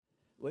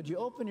Would you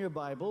open your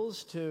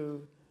Bibles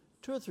to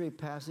two or three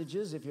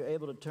passages? If you're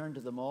able to turn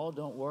to them all,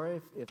 don't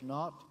worry. If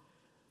not,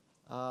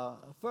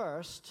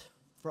 first,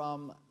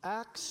 from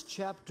Acts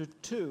chapter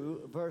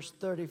 2, verse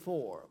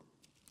 34.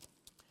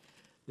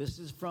 This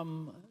is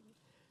from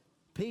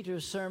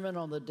Peter's sermon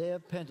on the day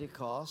of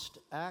Pentecost,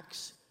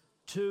 Acts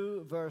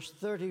 2, verse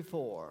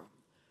 34.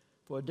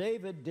 For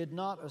David did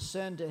not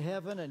ascend to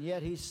heaven, and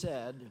yet he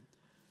said,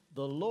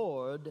 "The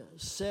Lord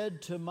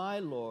said to my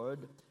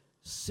Lord,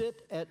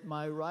 sit at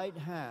my right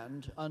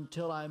hand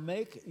until I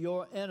make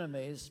your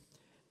enemies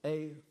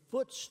a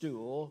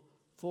footstool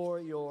for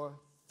your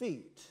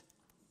feet."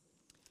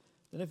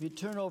 Then if you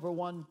turn over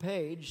one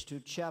page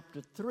to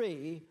chapter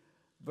 3,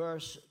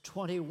 verse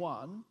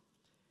 21,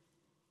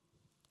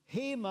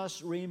 he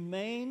must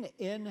remain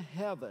in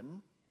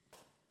heaven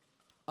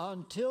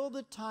until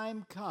the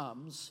time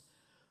comes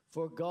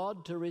for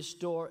God to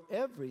restore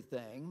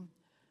everything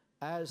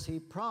as he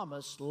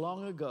promised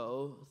long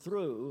ago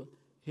through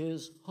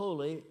his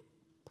holy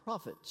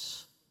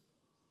prophets.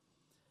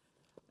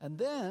 And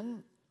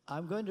then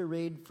I'm going to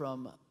read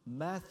from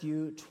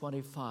Matthew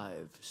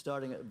 25,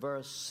 starting at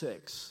verse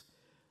 6.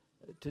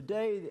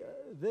 Today,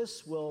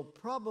 this will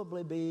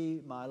probably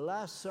be my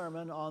last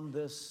sermon on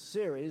this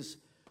series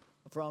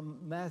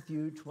from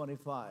Matthew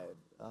 25.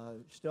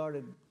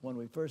 Started when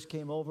we first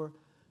came over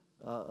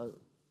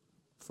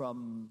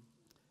from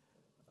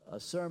a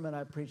sermon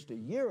I preached a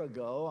year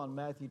ago on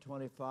Matthew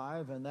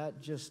 25, and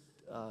that just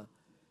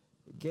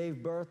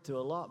gave birth to a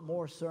lot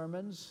more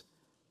sermons.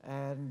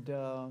 And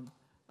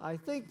I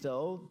think,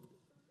 though,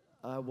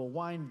 I will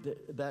wind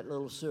that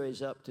little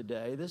series up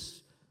today.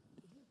 This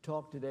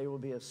talk today will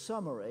be a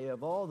summary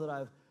of all that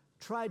I've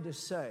tried to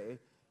say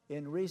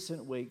in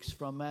recent weeks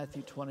from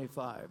Matthew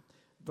 25.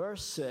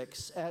 Verse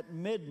 6, at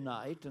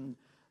midnight, and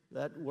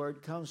that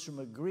word comes from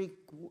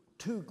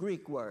two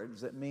Greek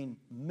words that mean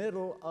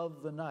middle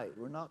of the night.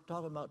 We're not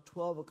talking about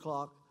 12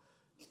 o'clock,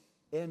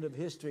 end of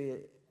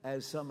history,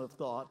 as some have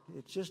thought.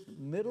 It's just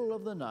middle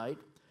of the night.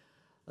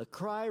 A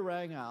cry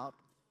rang out,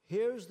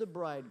 "Here's the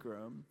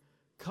bridegroom,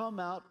 come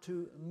out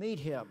to meet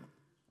him."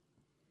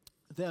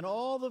 Then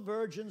all the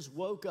virgins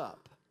woke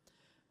up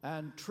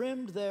and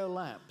trimmed their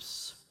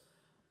lamps.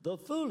 The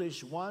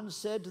foolish ones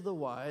said to the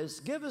wise,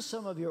 "Give us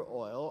some of your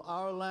oil,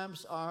 our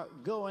lamps are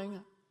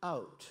going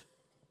out."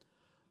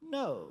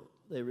 "No,"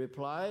 they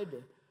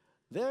replied,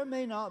 "there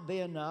may not be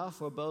enough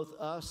for both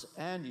us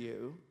and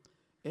you.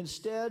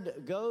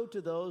 Instead, go to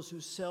those who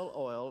sell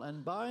oil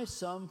and buy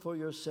some for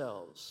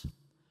yourselves."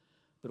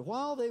 But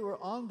while they were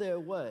on their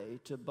way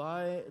to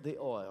buy the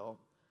oil,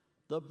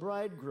 the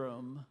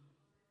bridegroom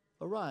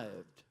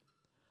arrived.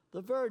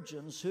 The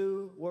virgins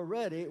who were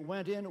ready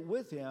went in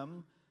with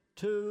him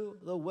to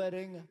the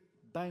wedding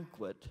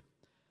banquet,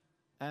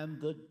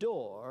 and the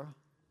door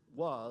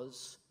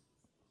was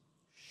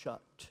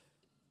shut.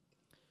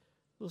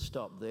 We'll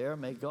stop there.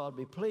 May God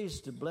be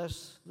pleased to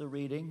bless the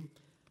reading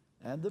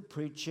and the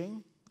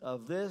preaching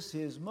of this,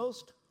 his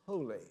most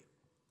holy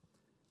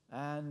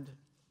and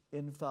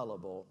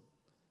infallible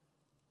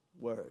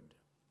word.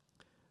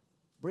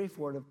 Brief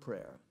word of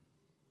prayer.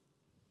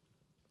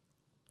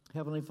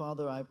 Heavenly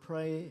Father, I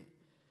pray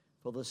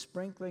for the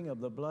sprinkling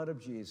of the blood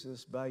of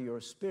Jesus by your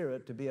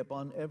Spirit to be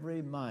upon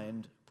every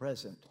mind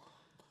present,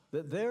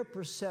 that their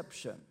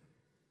perception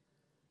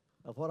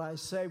of what I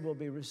say will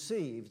be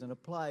received and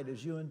applied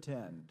as you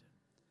intend,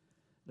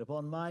 and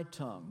upon my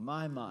tongue,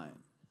 my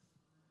mind,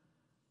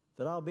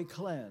 that I'll be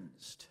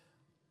cleansed,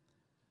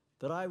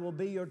 that I will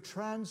be your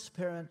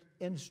transparent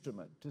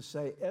instrument to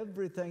say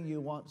everything you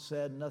want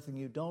said, nothing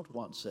you don't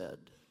want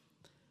said.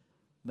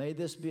 May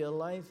this be a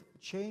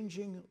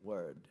life-changing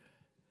word.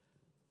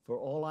 For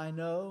all I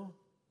know,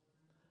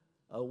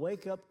 a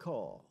wake-up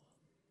call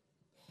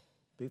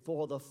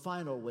before the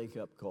final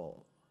wake-up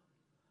call.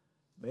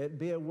 May it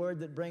be a word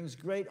that brings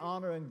great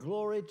honor and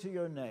glory to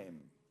your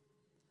name.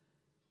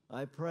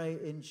 I pray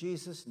in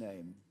Jesus'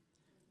 name.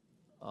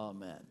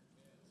 Amen.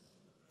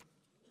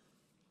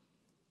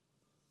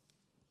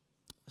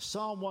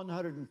 Psalm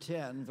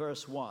 110,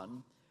 verse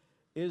 1,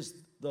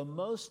 is the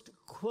most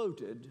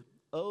quoted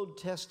Old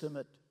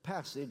Testament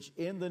passage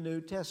in the New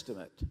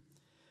Testament,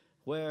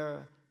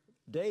 where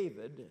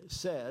David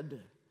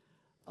said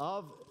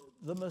of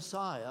the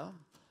Messiah,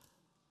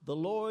 "The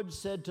Lord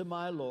said to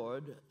my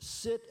Lord,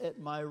 sit at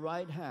my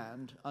right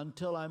hand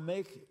until I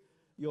make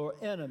your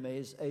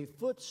enemies a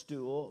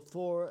footstool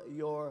for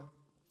your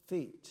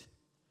feet."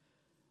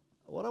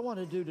 What I want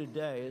to do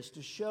today is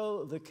to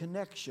show the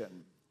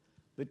connection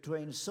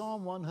between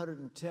Psalm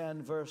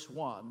 110, verse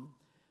 1,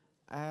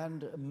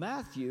 and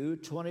Matthew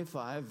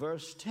 25,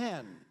 verse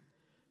 10,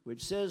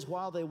 which says,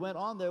 while they went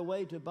on their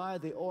way to buy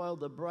the oil,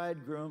 the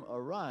bridegroom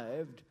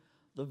arrived.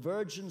 The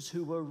virgins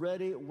who were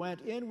ready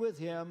went in with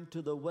him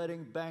to the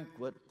wedding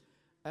banquet,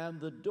 and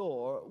the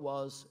door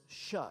was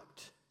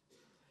shut.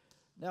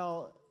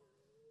 Now,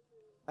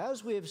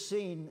 as we have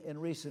seen in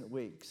recent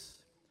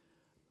weeks,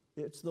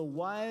 it's the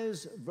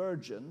wise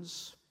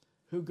virgins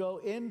who go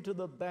into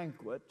the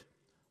banquet.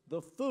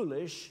 The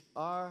foolish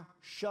are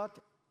shut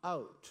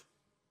out.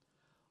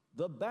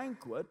 The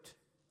banquet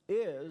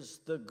is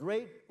the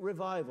great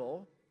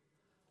revival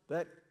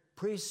that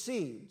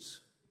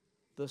precedes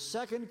the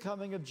second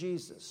coming of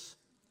Jesus.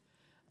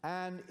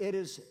 And it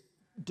is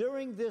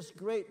during this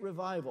great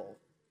revival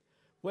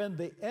when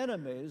the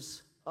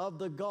enemies of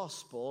the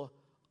gospel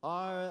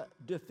are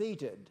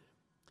defeated.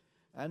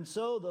 And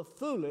so the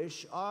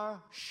foolish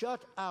are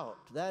shut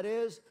out. That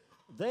is,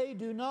 they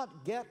do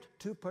not get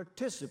to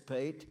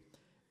participate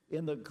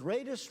in the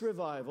greatest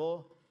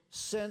revival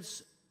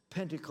since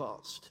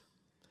Pentecost.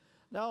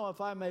 Now,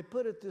 if I may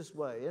put it this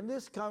way, in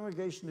this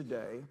congregation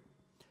today,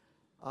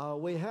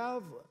 we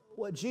have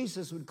what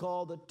Jesus would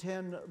call the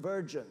 10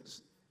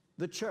 virgins,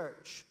 the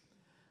church.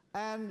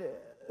 And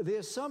the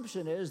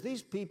assumption is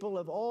these people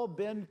have all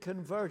been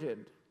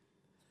converted.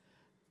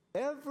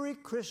 Every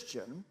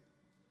Christian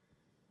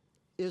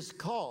is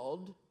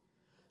called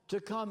to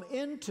come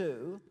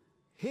into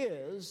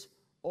his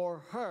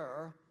or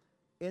her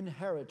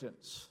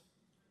inheritance.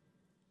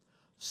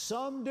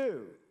 Some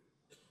do,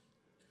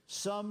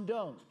 some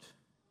don't.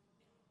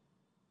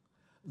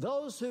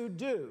 Those who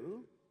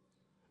do,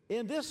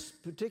 in this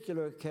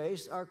particular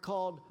case, are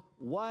called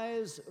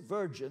wise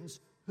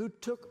virgins who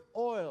took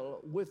oil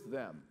with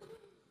them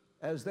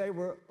as they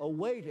were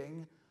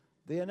awaiting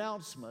the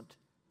announcement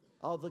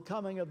of the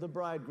coming of the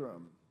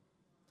bridegroom.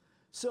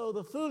 So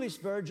the foolish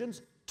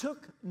virgins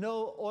took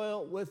no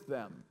oil with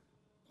them.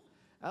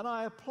 And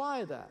I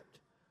apply that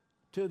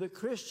to the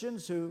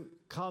Christians who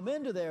come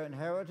into their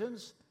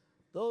inheritance,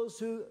 those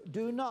who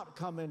do not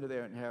come into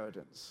their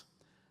inheritance.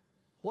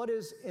 What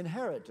is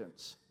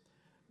inheritance?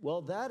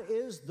 Well, that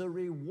is the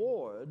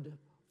reward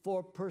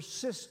for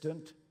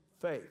persistent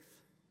faith.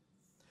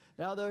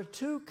 Now, there are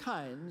two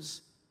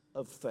kinds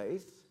of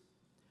faith: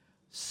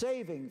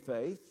 saving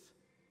faith,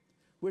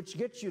 which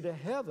gets you to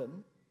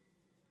heaven,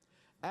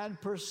 and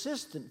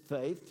persistent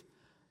faith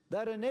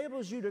that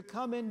enables you to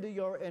come into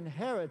your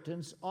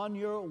inheritance on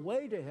your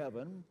way to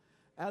heaven,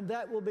 and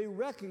that will be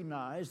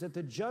recognized at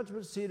the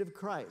judgment seat of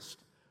Christ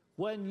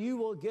when you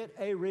will get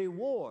a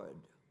reward.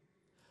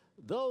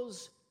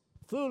 Those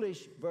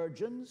foolish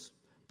virgins,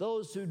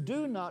 those who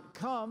do not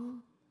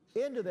come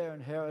into their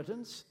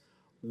inheritance,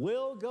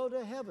 will go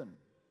to heaven,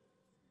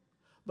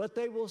 but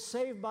they will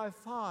save by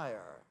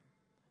fire.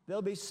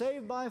 They'll be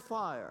saved by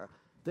fire.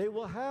 They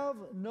will have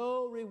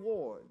no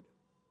reward.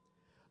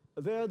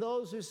 There are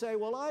those who say,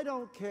 well, I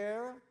don't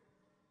care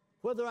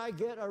whether I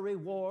get a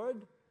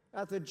reward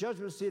at the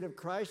judgment seat of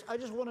Christ. I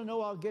just want to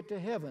know I'll get to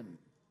heaven.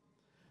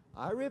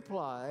 I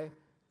reply,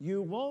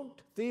 you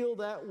won't feel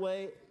that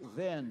way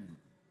then.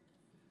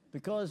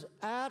 Because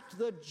at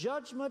the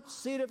judgment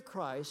seat of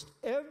Christ,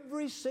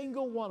 every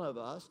single one of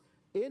us,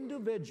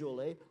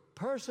 individually,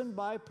 person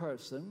by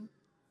person,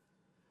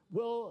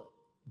 will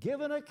give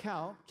an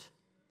account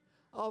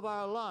of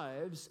our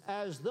lives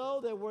as though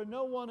there were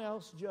no one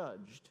else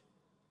judged,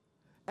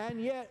 and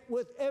yet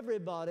with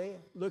everybody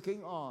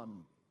looking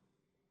on.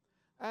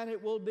 And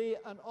it will be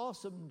an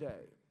awesome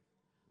day.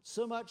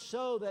 So much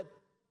so that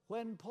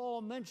when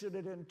Paul mentioned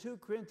it in 2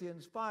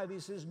 Corinthians 5, he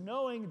says,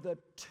 knowing the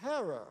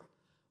terror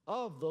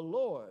of the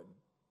Lord,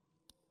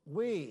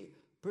 we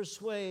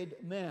persuade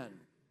men.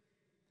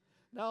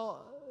 Now,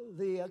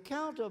 the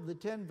account of the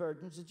 10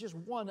 virgins is just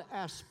one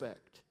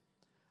aspect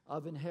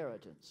of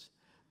inheritance.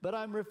 But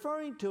I'm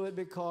referring to it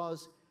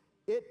because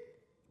it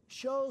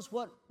shows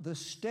what the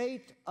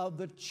state of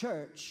the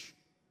church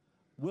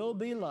will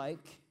be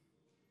like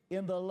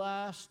in the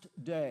last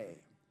day.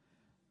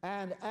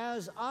 And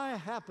as I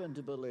happen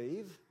to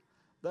believe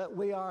that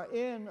we are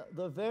in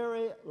the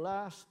very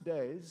last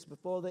days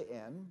before the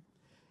end,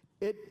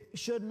 it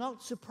should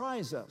not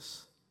surprise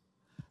us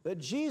that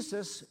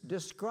Jesus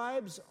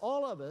describes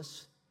all of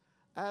us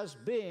as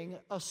being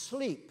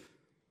asleep.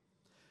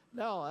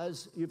 Now,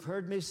 as you've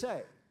heard me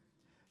say,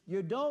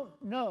 you don't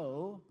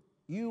know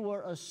you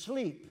were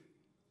asleep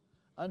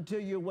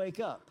until you wake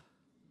up.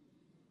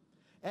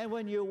 And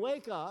when you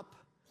wake up,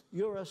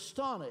 you're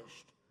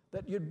astonished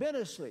that you'd been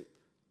asleep.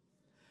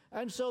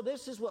 And so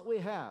this is what we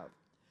have.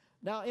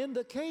 Now, in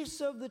the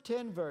case of the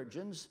 10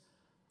 virgins,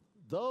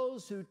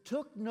 those who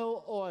took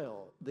no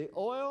oil, the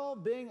oil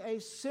being a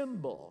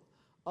symbol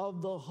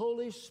of the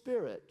Holy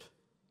Spirit,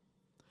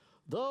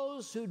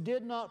 those who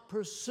did not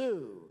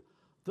pursue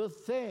the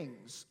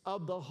things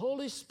of the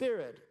Holy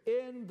Spirit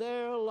in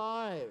their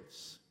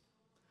lives.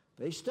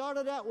 They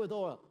started out with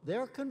oil.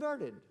 They're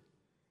converted.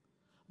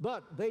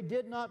 But they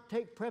did not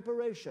take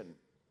preparation.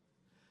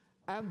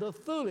 And the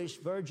foolish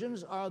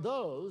virgins are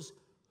those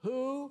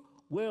who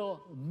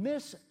will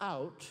miss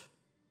out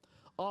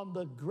on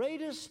the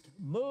greatest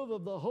move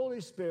of the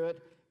Holy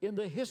Spirit in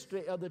the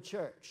history of the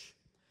church.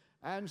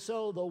 And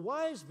so the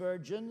wise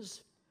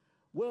virgins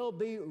will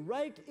be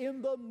right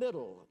in the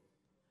middle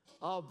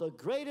of the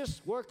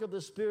greatest work of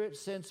the Spirit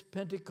since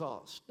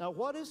Pentecost. Now,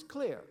 what is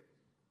clear?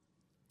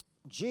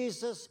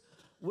 Jesus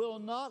will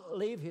not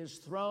leave his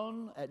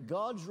throne at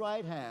God's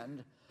right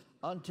hand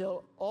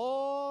until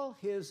all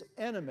his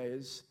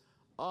enemies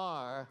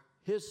are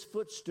his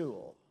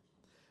footstool.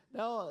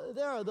 Now,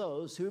 there are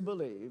those who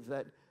believe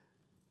that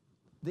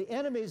the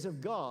enemies of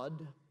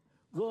God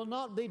will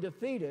not be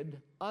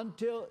defeated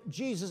until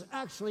Jesus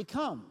actually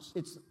comes.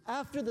 It's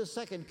after the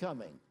second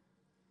coming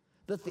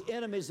that the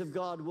enemies of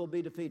God will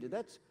be defeated.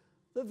 That's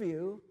the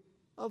view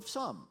of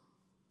some.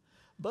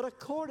 But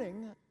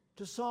according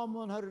to Psalm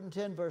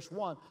 110, verse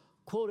 1,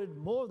 quoted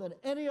more than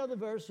any other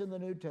verse in the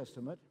New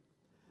Testament,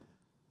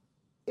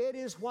 it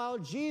is while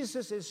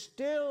Jesus is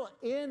still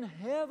in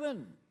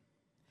heaven.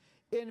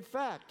 In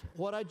fact,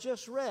 what I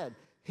just read,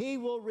 he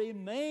will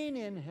remain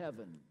in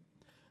heaven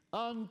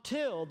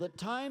until the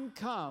time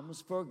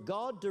comes for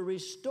God to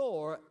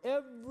restore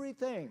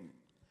everything.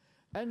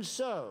 And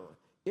so,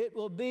 it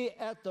will be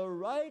at the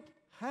right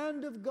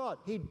hand of God.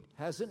 He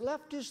hasn't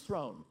left his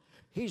throne.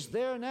 He's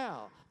there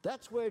now.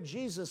 That's where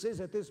Jesus is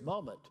at this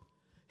moment.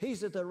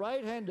 He's at the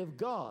right hand of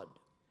God.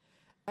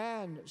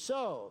 And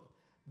so,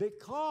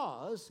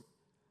 because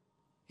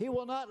he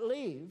will not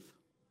leave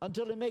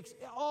until he makes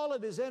all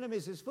of his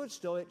enemies his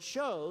footstool, it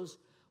shows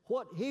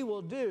what he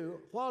will do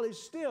while he's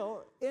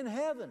still in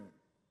heaven.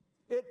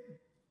 It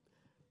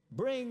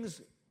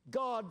brings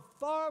God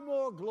far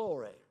more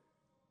glory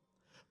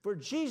for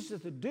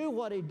Jesus to do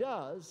what he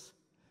does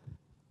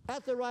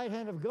at the right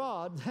hand of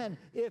God than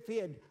if he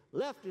had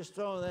left his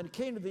throne and then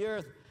came to the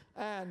earth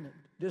and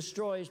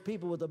destroys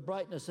people with the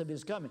brightness of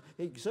his coming.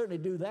 He can certainly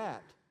do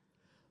that.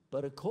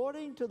 But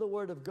according to the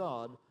Word of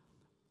God,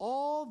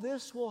 all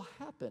this will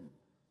happen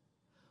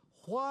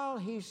while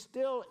he's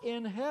still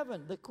in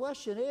heaven. The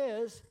question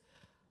is,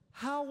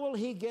 how will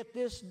he get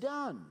this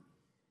done?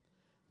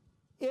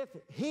 If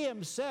he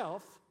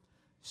himself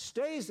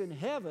stays in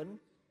heaven,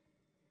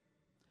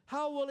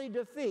 how will he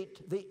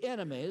defeat the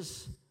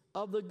enemies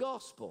of the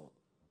gospel?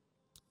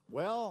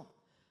 Well,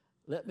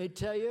 let me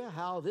tell you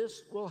how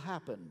this will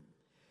happen.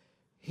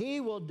 He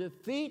will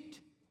defeat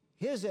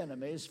his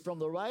enemies from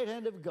the right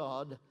hand of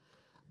God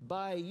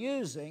by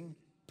using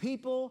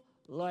people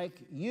like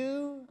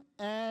you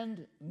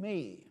and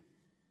me.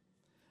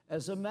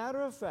 As a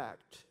matter of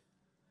fact,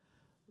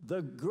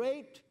 the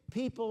great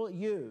people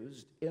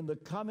used in the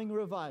coming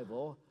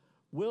revival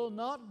will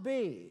not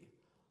be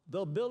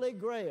the Billy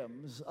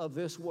Grahams of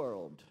this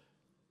world.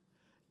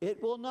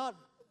 It will not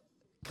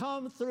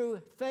come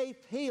through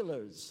faith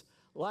healers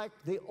like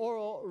the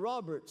Oral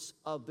Roberts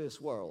of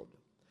this world.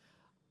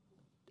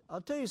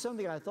 I'll tell you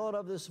something I thought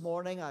of this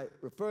morning. I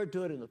referred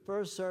to it in the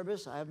first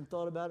service. I haven't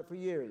thought about it for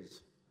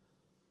years.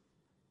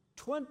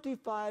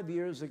 25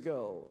 years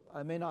ago,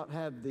 I may not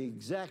have the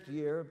exact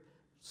year,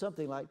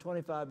 something like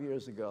 25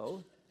 years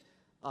ago,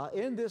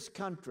 in this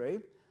country,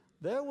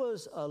 there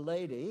was a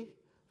lady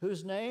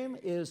whose name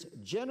is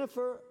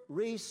Jennifer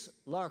Reese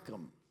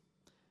Larkham.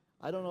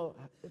 I don't know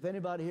if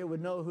anybody here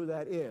would know who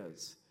that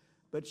is,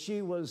 but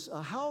she was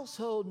a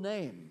household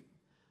name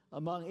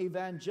among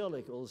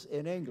evangelicals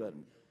in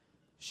England.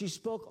 She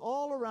spoke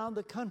all around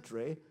the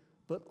country,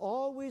 but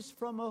always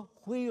from a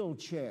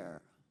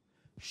wheelchair.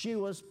 She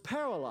was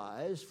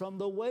paralyzed from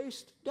the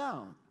waist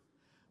down,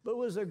 but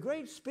was a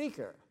great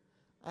speaker.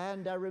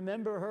 And I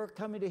remember her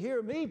coming to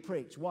hear me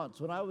preach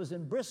once when I was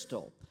in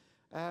Bristol.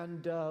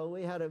 And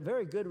we had a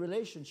very good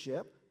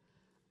relationship.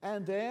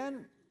 And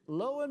then,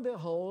 lo and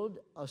behold,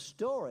 a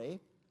story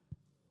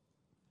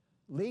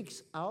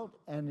leaks out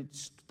and it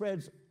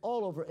spreads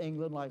all over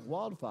England like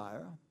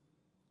wildfire.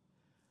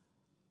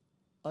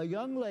 A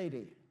young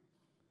lady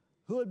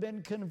who had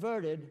been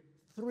converted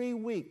 3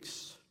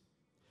 weeks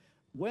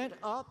went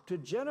up to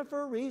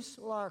Jennifer Reese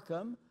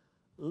Larkham,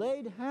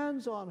 laid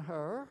hands on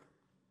her,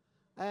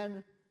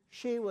 and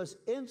she was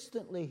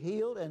instantly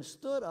healed and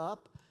stood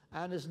up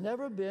and has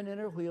never been in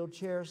her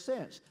wheelchair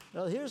since.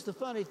 Now, here's the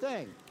funny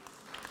thing.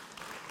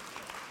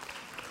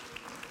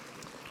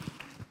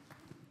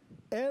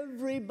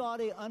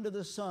 Everybody under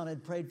the sun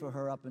had prayed for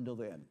her up until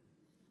then.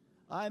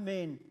 I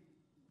mean,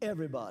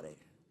 everybody,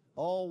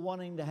 all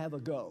wanting to have a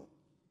go.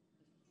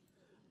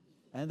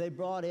 And they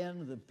brought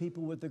in the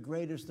people with the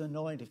greatest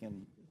anointing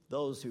and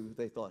those who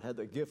they thought had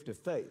the gift of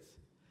faith.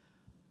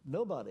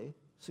 Nobody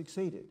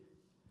succeeded.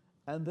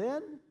 And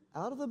then,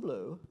 out of the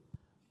blue,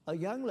 a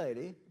young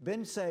lady,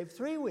 been saved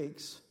 3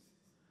 weeks,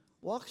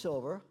 walks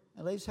over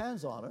and lays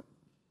hands on her,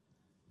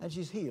 and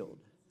she's healed.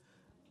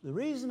 The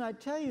reason I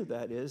tell you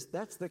that is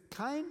that's the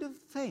kind of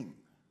thing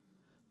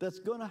that's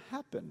going to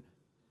happen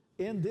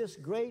in this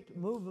great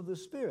move of the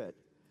Spirit.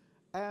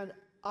 And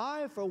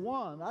I, for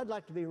one, I'd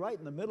like to be right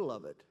in the middle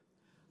of it.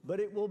 But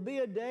it will be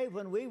a day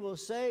when we will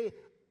say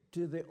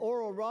to the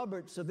Oral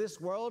Roberts of this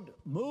world,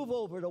 move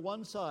over to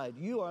one side.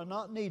 You are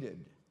not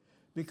needed.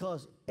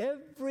 Because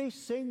every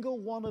single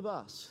one of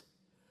us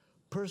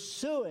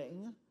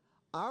pursuing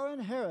our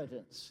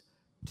inheritance,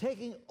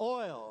 taking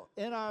oil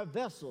in our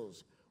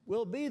vessels,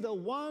 will be the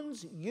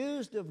ones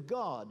used of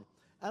God.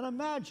 And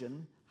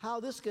imagine how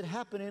this could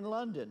happen in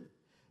London.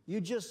 You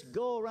just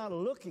go around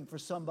looking for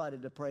somebody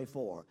to pray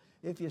for.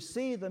 If you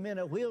see them in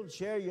a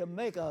wheelchair, you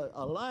make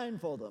a line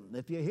for them.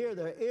 If you hear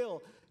they're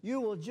ill, you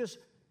will just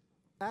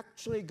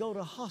actually go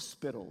to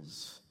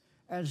hospitals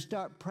and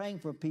start praying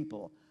for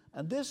people.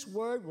 And this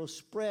word will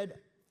spread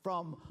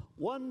from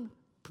one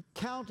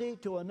county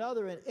to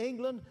another in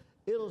England.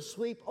 It'll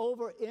sweep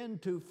over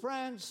into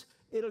France.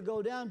 It'll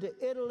go down to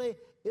Italy.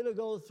 It'll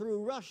go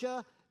through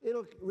Russia.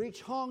 It'll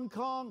reach Hong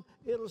Kong.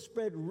 It'll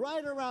spread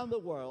right around the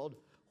world,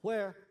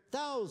 where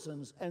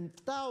thousands and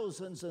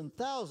thousands and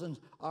thousands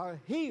are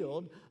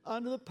healed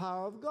under the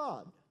power of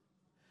God.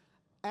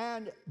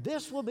 And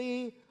this will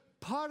be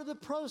part of the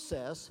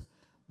process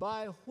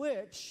by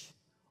which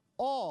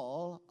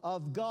all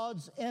of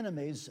God's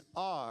enemies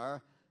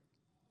are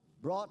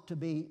brought to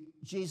be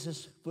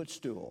Jesus'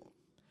 footstool.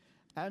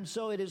 And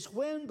so it is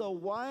when the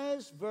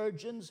wise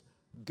virgins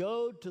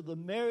go to the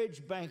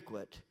marriage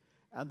banquet,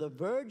 and the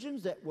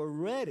virgins that were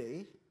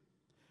ready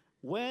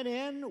went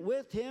in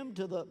with him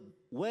to the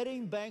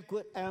wedding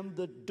banquet, and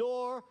the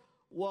door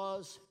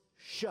was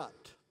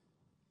shut.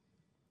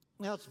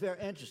 Now, it's very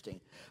interesting.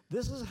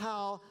 This is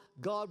how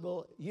God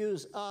will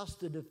use us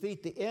to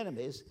defeat the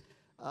enemies,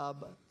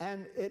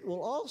 and it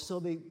will also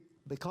be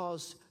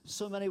because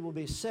so many will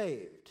be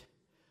saved.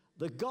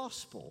 The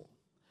gospel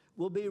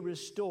will be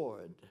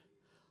restored.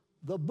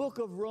 The book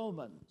of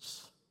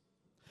Romans,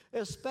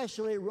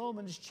 especially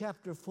Romans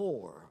chapter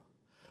 4,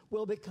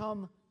 will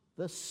become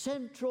the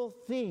central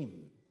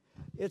theme.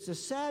 It's a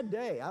sad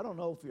day. I don't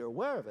know if you're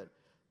aware of it,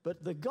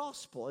 but the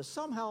gospel is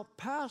somehow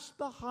passed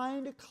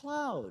behind a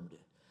cloud.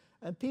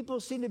 And people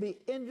seem to be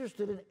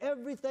interested in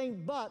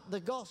everything but the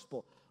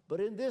gospel. But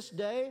in this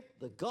day,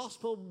 the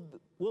gospel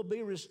will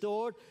be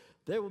restored.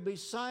 There will be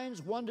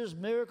signs, wonders,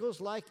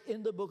 miracles like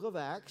in the book of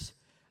Acts.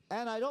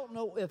 And I don't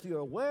know if you're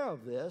aware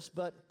of this,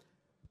 but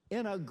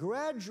in a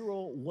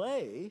gradual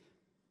way,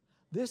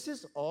 this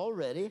is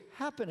already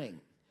happening.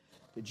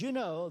 Did you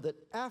know that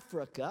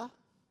Africa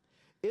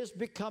is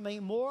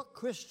becoming more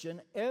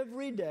Christian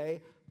every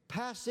day,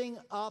 passing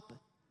up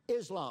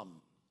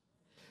Islam?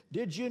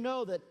 Did you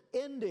know that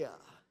India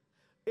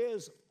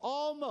is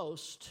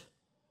almost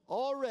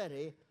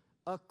already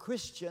a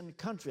Christian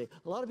country?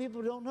 A lot of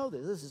people don't know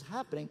this. This is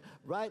happening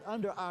right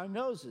under our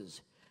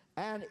noses.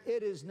 And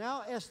it is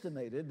now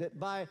estimated that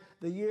by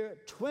the year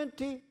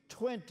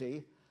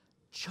 2020,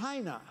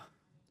 China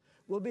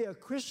will be a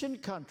Christian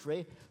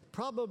country,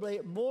 probably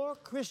more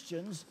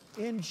Christians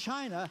in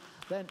China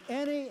than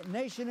any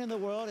nation in the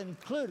world,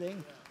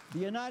 including the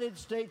United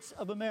States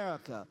of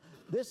America.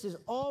 This is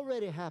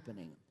already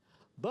happening.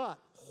 But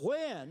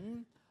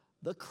when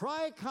the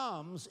cry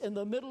comes in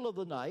the middle of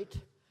the night,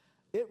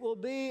 it will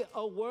be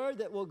a word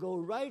that will go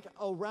right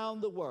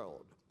around the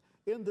world.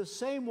 In the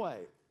same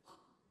way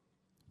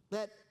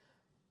that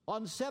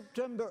on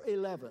September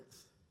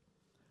 11th,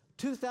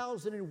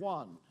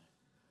 2001,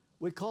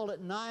 we call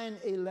it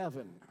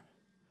 9/11,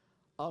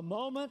 a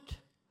moment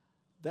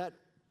that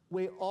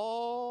we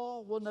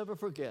all will never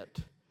forget.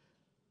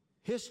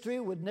 History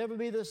would never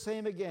be the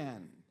same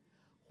again.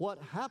 What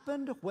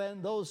happened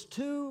when those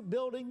two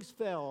buildings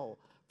fell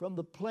from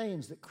the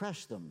planes that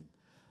crashed them,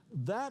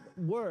 that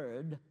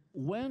word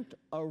went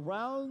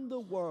around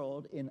the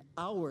world in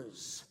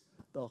hours.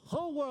 The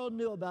whole world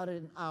knew about it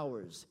in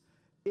hours.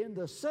 In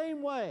the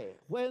same way,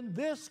 when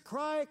this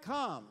cry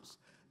comes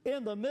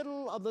in the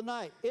middle of the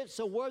night, it's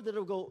a word that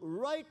will go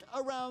right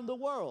around the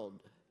world.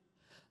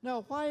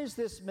 Now, why is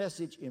this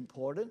message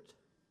important?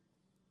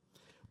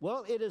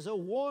 Well, it is a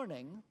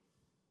warning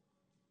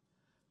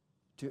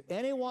to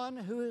anyone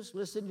who is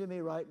listening to me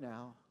right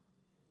now,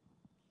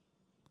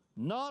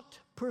 not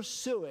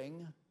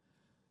pursuing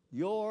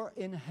your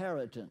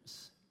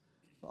inheritance.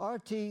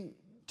 R.T.,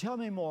 tell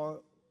me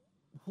more.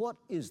 What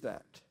is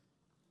that?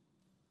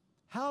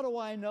 How do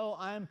I know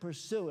I'm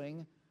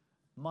pursuing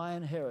my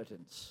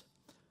inheritance?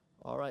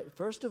 All right,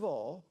 first of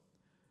all,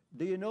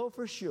 do you know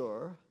for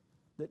sure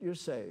that you're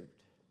saved?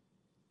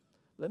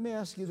 Let me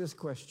ask you this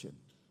question.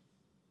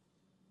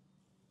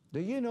 Do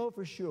you know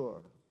for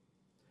sure,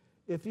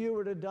 if you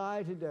were to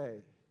die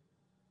today,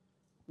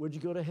 would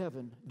you go to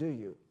heaven? Do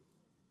you?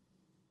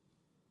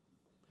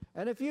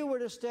 And if you were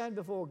to stand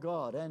before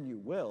God, and you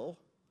will,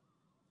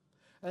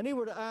 and He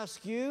were to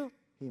ask you,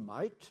 He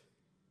might,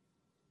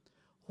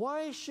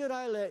 why should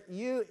I let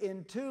you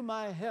into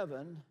my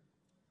heaven?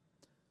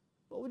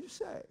 What would you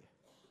say?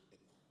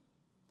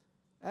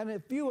 And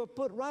if you were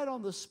put right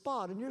on the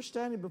spot and you're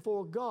standing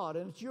before God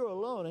and you're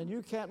alone and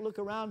you can't look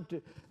around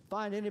to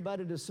find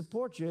anybody to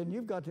support you, and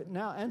you've got to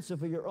now answer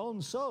for your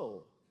own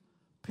soul,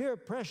 peer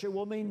pressure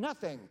will mean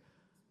nothing.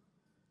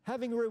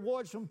 Having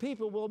rewards from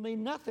people will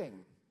mean nothing.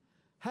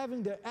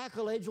 Having their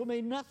accolades will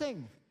mean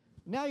nothing.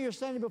 Now you're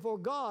standing before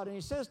God and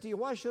He says to you,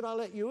 why should I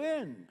let you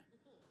in?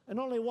 And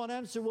only one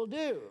answer will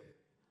do.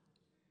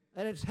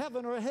 And it's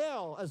heaven or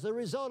hell as the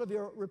result of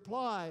your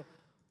reply.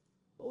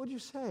 What would you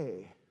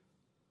say?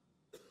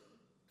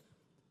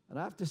 And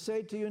I have to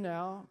say to you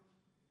now,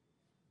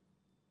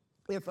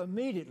 if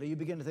immediately you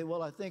begin to think,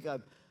 well, I think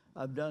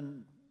I've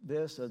done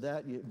this or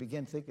that, you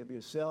begin to think of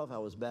yourself, I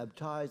was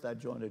baptized, I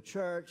joined a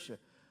church,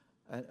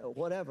 and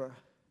whatever,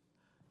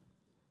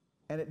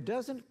 and it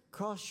doesn't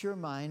cross your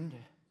mind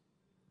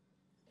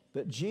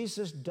that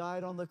Jesus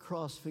died on the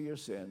cross for your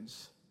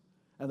sins,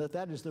 and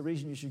that is the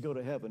reason you should go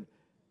to heaven,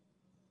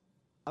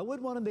 I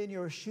wouldn't want to be in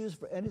your shoes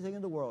for anything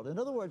in the world. In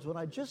other words, when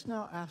I just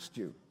now asked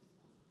you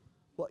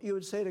what you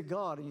would say to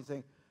God, and you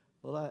think,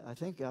 well, I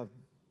think I've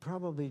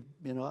probably,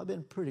 I've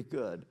been pretty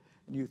good,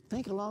 and you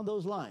think along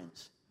those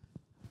lines,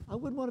 I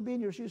wouldn't want to be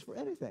in your shoes for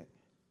anything.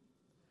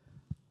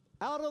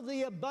 Out of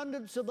the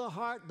abundance of the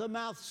heart, the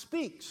mouth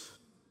speaks.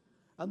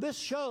 And this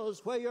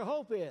shows where your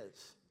hope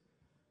is.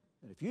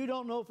 And if you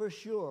don't know for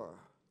sure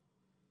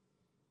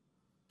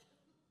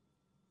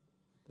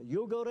that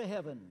you'll go to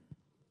heaven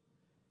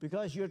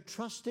because you're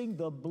trusting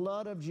the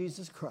blood of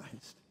Jesus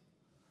Christ,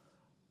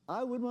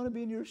 I wouldn't want to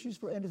be in your shoes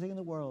for anything in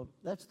the world.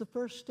 That's the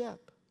first step.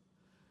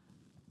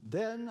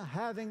 Then,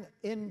 having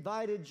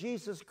invited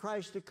Jesus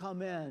Christ to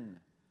come in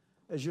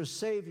as your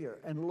Savior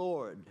and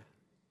Lord,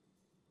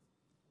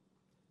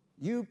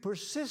 you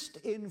persist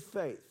in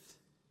faith.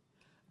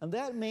 And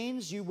that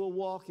means you will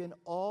walk in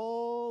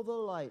all the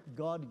light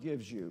God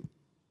gives you.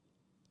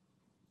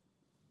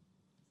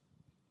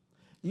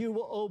 You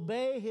will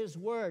obey His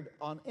word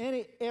on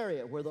any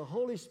area where the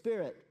Holy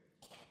Spirit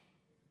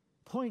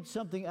points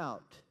something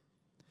out.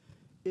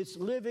 It's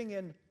living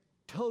in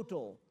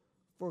total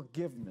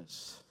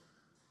forgiveness.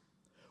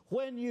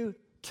 When you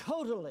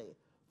totally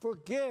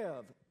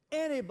forgive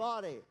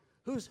anybody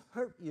who's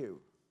hurt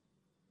you,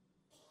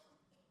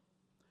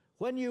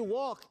 when you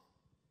walk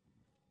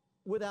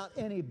without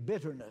any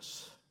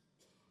bitterness,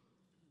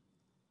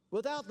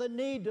 without the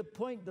need to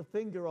point the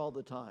finger all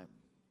the time,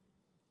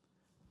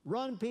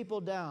 run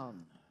people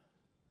down,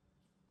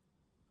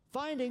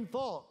 finding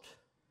fault,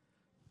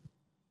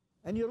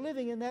 and you're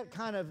living in that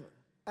kind of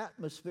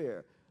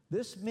atmosphere,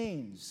 this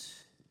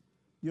means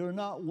you're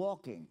not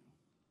walking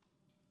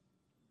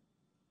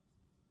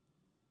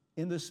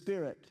in the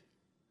Spirit.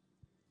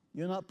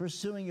 You're not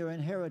pursuing your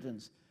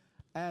inheritance.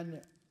 And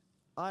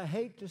I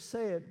hate to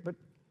say it, but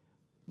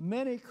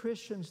many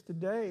Christians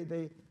today,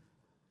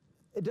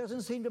 it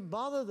doesn't seem to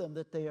bother them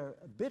that they are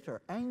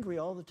bitter, angry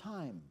all the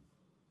time.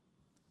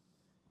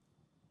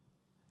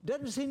 It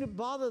doesn't seem to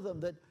bother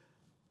them that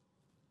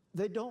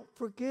they don't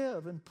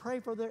forgive and pray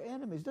for their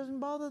enemies. It doesn't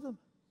bother them.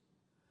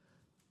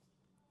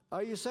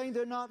 Are you saying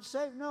they're not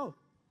saved? No.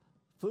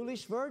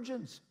 Foolish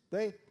virgins.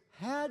 They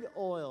had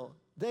oil.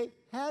 They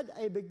had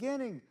a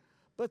beginning,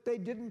 but they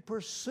didn't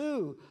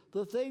pursue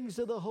the things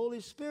of the Holy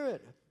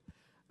Spirit.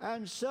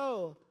 And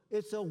so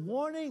it's a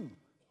warning,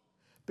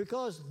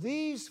 because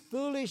these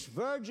foolish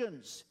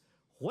virgins,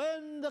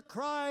 when the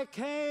cry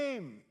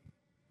came,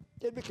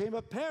 it became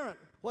apparent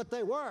what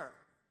they were.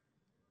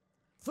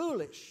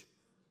 Foolish,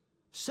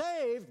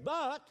 saved,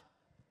 but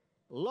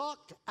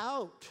locked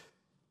out,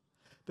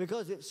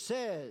 because it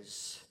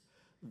says,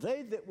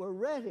 they that were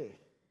ready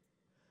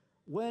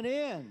went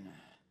in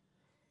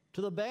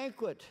to the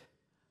banquet,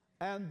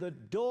 and the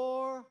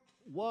door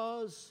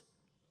was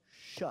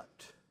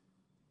shut.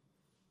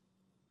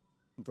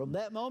 And from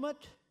that moment,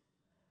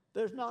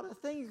 there's not a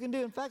thing you can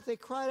do. In fact, they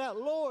cried out,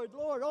 Lord,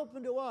 Lord,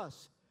 open to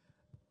us.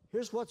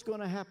 Here's what's going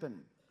to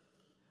happen.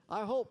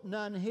 I hope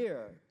none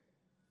here,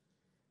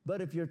 but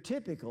if you're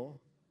typical,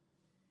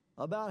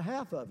 about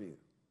half of you.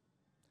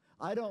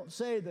 I don't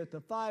say that the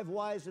 5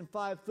 wise and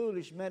 5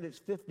 foolish meant it's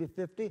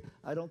 50-50.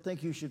 I don't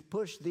think you should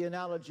push the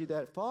analogy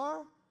that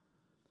far.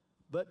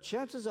 But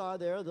chances are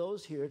there are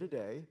those here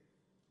today.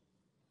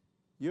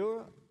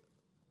 You're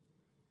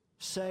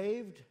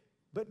saved,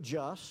 but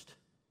just.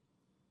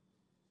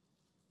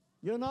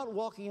 You're not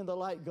walking in the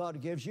light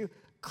God gives you.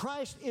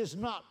 Christ is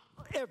not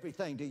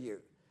everything to you.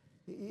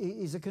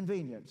 He's a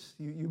convenience.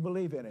 You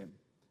believe in Him.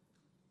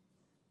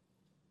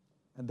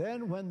 And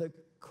then when the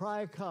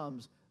cry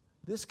comes,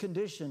 this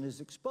condition is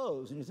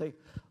exposed, and you say,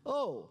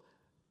 oh,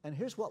 and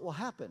here's what will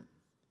happen.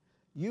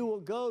 You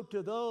will go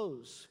to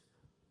those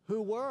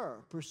who were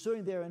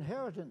pursuing their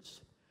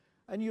inheritance,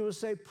 and you will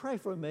say, pray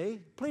for me.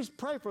 Please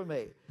pray for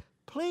me.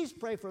 Please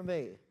pray for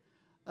me.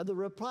 And the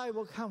reply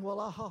will come, well,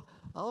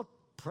 I'll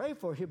pray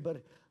for you,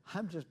 but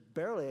I'm just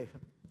barely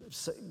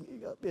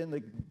in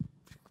the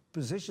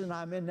position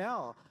I'm in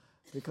now,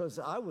 because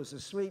I was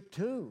asleep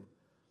too.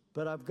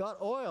 But I've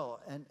got oil.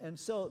 And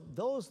so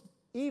those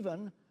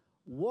even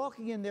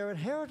walking in their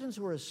inheritance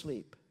were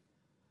asleep,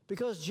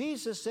 because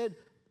Jesus said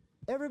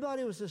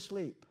everybody was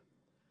asleep.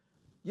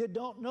 You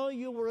don't know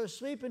you were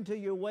asleep until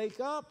you wake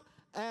up,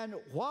 and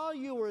while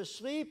you were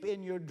asleep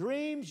in your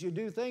dreams, you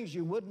do things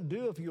you wouldn't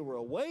do if you were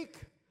awake.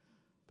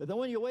 But then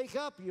when you wake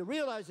up, you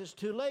realize it's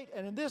too late.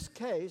 And in this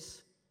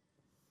case,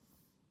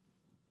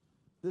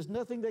 there's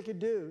nothing they could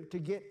do to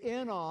get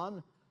in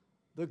on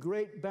the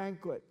great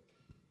banquet.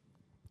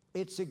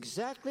 It's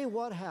exactly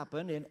what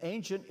happened in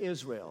ancient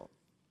Israel.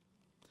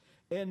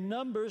 In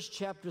Numbers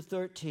chapter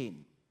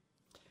 13,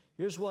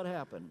 here's what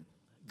happened.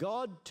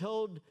 God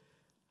told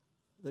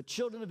the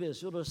children of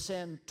Israel to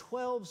send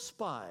 12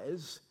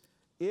 spies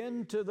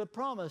into the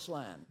promised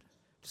land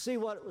to see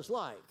what it was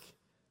like.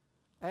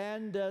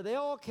 And they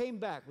all came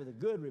back with a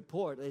good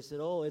report. They said,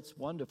 oh, it's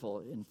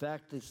wonderful. In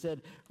fact, they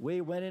said, we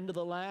went into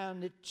the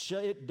land.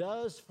 It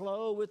does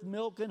flow with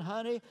milk and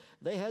honey.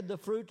 They had the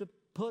fruit to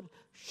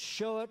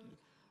show it.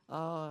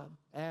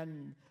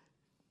 And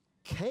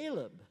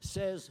Caleb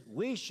says,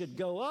 we should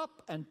go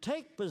up and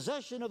take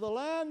possession of the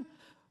land.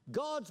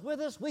 God's with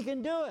us. We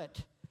can do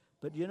it.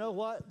 But you know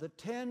what? The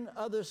 10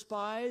 other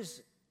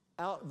spies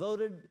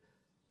outvoted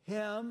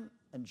him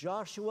and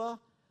Joshua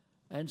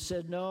and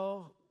said,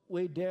 no,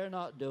 we dare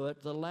not do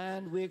it. The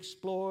land we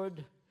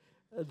explored,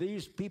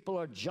 these people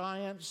are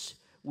giants.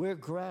 We're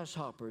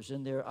grasshoppers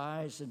in their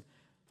eyes,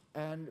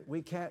 and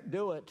we can't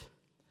do it.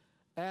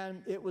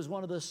 And it was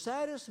one of the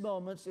saddest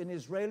moments in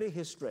Israeli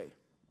history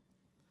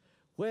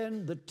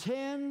when the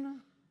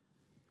 10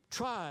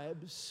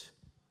 tribes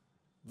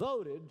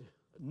voted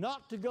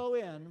not to go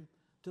in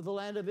to the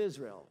land of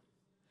Israel.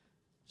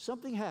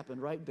 Something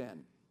happened right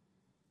then.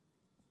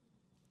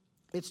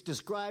 It's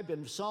described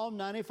in Psalm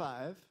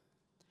 95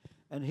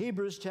 and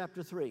Hebrews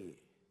chapter 3.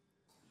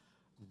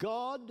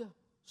 God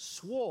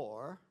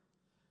swore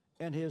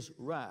in his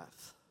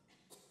wrath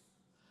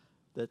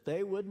that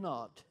they would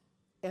not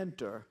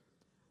enter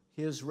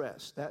his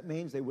rest. That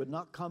means they would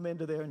not come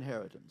into their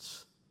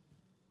inheritance.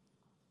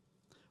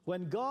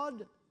 When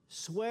God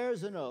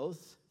swears an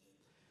oath,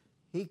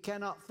 he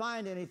cannot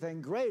find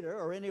anything greater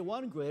or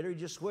anyone greater. He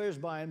just swears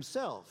by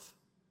himself.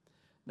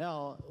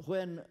 Now,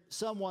 when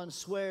someone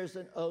swears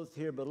an oath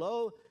here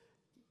below,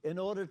 in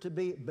order to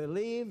be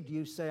believed,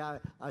 you say,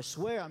 I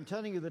swear, I'm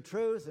telling you the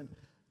truth. And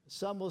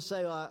some will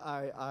say,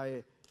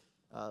 I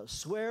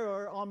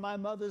swear on my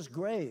mother's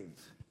grave.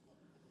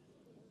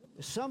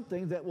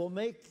 Something that will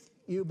make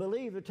you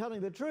believe they're telling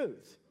the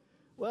truth.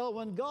 Well,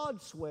 when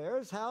God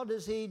swears, how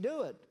does he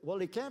do it? Well,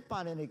 he can't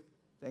find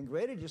anything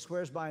greater. He just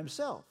swears by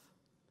himself.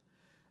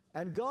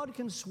 And God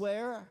can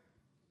swear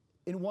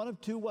in one of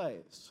two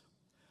ways.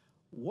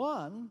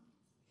 One,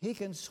 he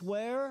can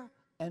swear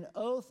an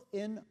oath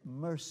in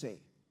mercy.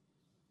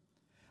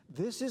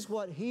 This is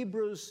what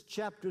Hebrews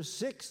chapter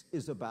 6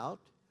 is about,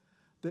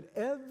 that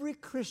every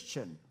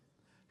Christian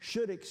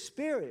should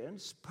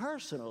experience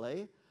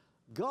personally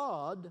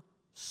God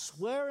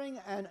swearing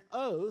an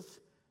oath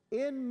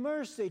in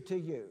mercy to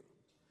you.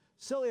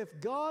 So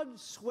if God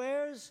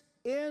swears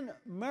in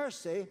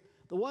mercy,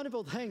 the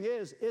wonderful thing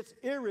is it's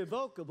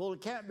irrevocable.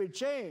 It can't be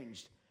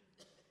changed.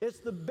 It's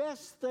the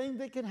best thing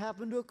that can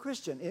happen to a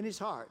Christian in his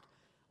heart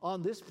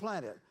on this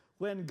planet,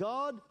 when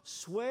God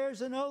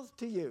swears an oath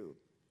to you.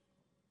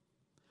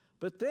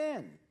 But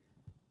then,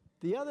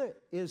 the other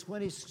is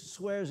when he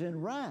swears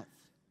in wrath.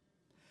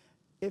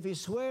 If he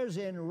swears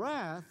in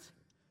wrath,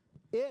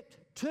 it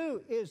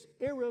too is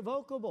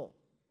irrevocable.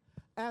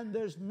 And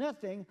there's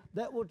nothing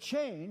that will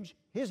change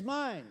his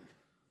mind.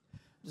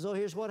 So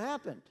here's what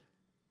happened.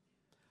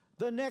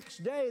 The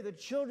next day, the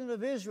children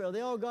of Israel,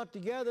 they all got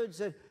together and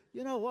said,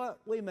 you know what?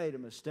 We made a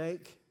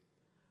mistake.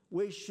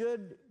 We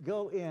should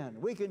go in.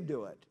 We can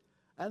do it.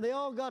 And they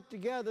all got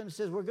together and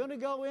said, we're going to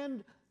go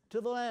in to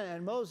the land.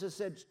 And Moses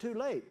said, it's too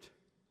late.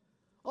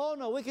 Oh,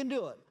 no, we can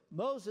do it.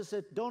 Moses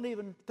said, don't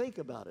even think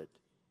about it.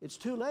 It's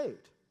too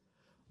late.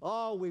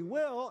 Oh, we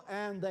will.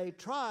 And they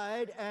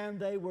tried, and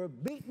they were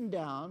beaten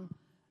down,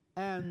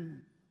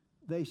 and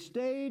they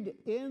stayed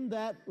in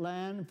that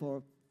land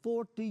for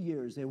 40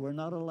 years. They were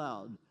not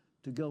allowed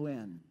to go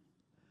in.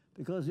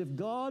 Because if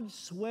God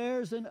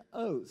swears an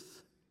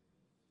oath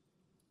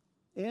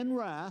in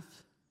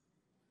wrath,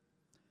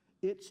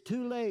 it's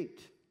too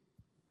late.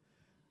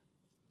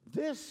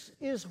 This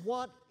is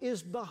what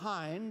is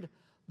behind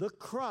the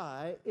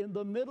cry in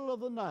the middle of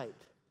the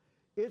night.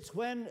 It's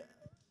when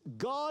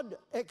God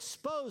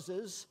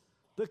exposes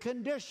the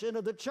condition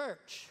of the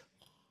church.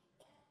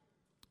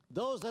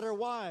 Those that are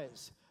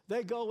wise,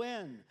 they go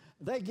in,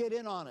 they get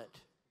in on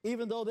it.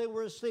 Even though they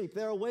were asleep,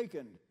 they're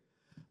awakened.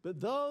 But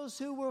those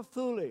who were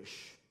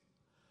foolish,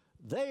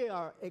 they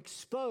are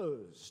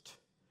exposed.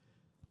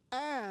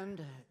 And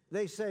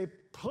they say,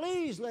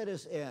 please let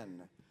us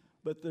in.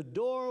 But the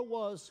door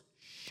was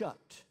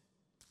shut.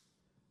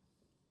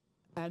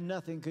 And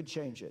nothing could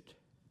change it.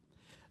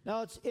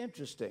 Now, it's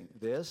interesting,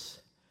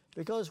 this,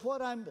 because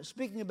what I'm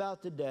speaking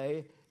about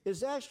today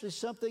is actually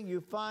something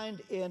you find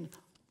in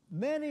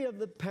many of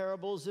the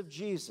parables of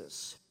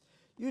Jesus.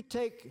 You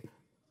take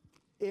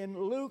in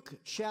Luke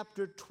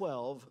chapter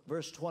 12,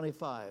 verse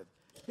 25.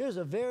 Here's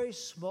a very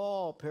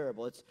small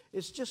parable.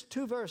 It's just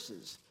 2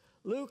 verses.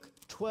 Luke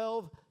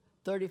 12,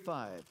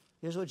 35.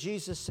 Here's what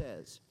Jesus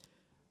says.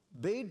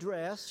 Be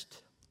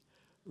dressed,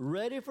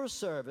 ready for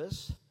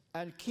service,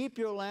 and keep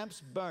your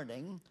lamps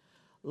burning,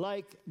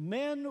 like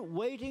men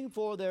waiting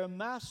for their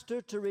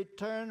master to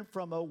return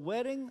from a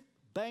wedding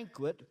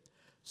banquet,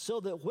 so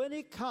that when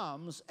he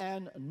comes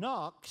and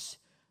knocks,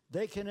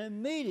 they can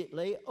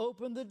immediately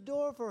open the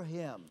door for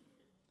him.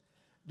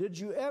 Did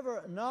you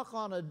ever knock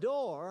on a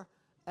door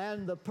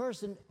and the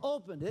person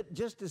opened it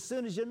just as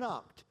soon as you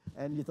knocked?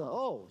 And you thought,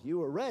 oh, you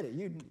were ready.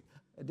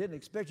 I didn't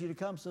expect you to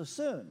come so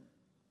soon.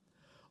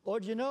 Or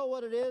do you know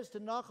what it is to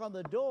knock on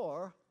the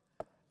door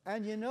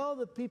and you know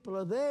the people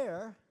are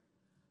there,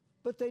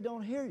 but they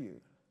don't hear you?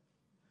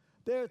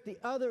 They're at the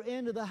other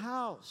end of the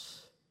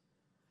house,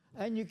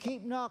 and you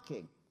keep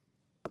knocking,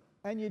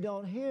 and you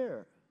don't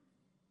hear.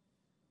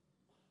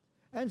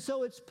 And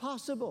so it's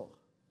possible,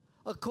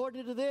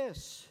 according to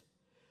this,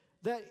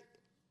 that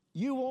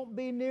you won't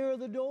be near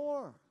the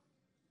door.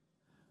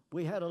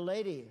 We had a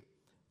lady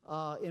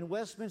in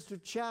Westminster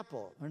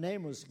Chapel. Her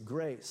name was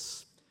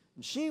Grace.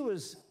 She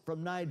was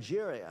from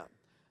Nigeria,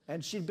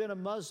 and she'd been a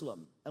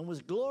Muslim and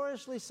was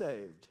gloriously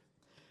saved.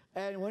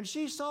 And when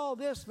she saw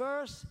this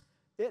verse,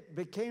 it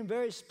became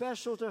very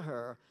special to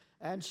her,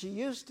 and she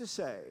used to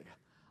say,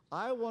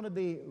 I want to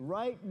be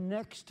right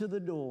next to the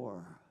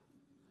door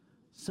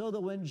so that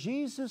when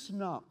Jesus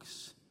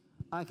knocks,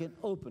 I can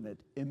open it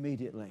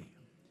immediately.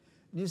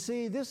 You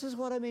see, this is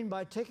what I mean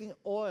by taking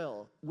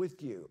oil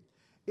with you.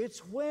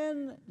 It's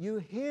when you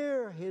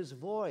hear his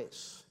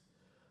voice.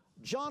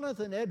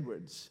 Jonathan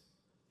Edwards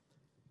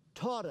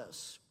taught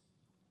us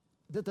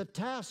that the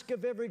task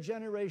of every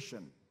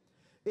generation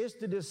is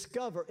to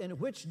discover in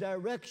which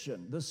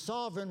direction the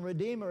sovereign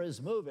Redeemer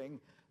is moving,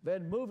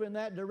 then move in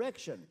that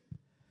direction.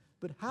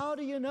 But how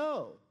do you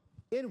know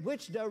in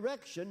which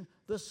direction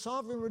the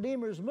sovereign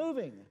Redeemer is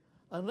moving?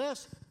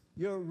 Unless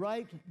you're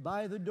right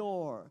by the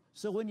door.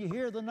 So when you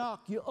hear the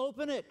knock, you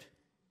open it.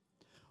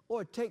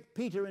 Or take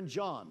Peter and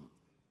John,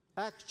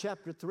 Acts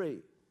chapter 3.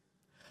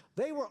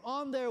 They were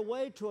on their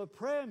way to a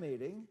prayer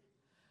meeting,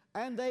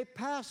 and they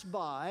passed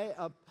by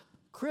a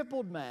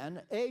crippled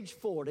man, age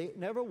 40,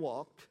 never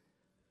walked.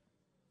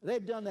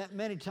 They'd done that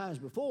many times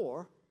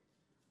before,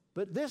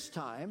 but this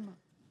time,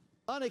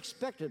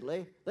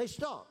 unexpectedly, they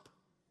stop.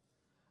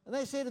 And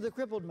they say to the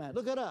crippled man,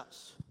 look at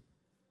us.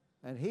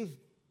 And he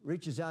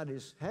reaches out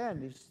his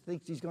hand. He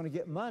thinks he's going to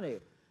get money.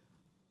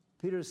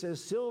 Peter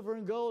says, silver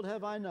and gold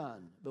have I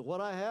none, but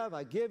what I have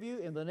I give you.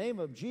 In the name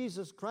of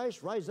Jesus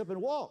Christ, rise up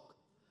and walk.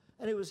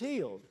 And he was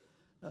healed.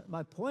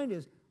 My point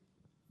is,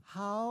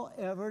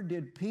 however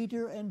did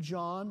Peter and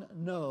John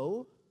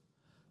know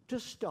to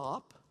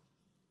stop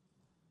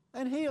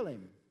and heal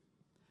him?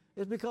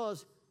 It's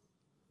because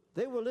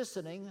they were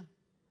listening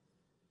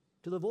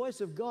to the voice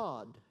of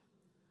God.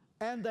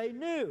 And they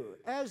knew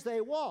as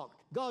they walked,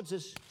 God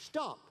says,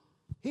 stop,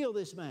 heal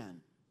this man.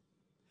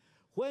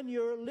 When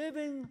you're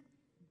living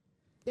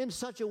in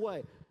such a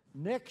way,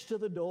 next to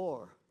the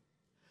door,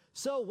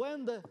 so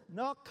when the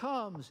knock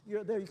comes,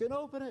 you're there, you can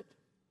open it.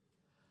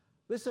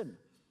 Listen,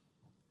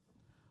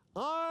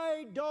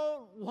 I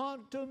don't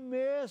want to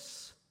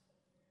miss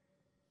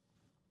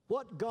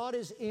what God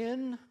is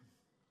in.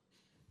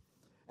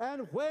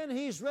 And when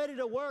he's ready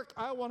to work,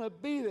 I want to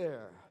be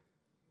there.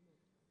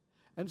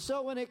 And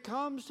so when it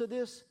comes to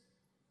this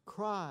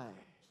cry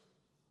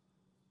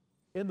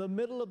in the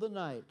middle of the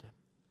night,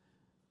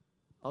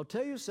 I'll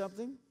tell you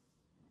something.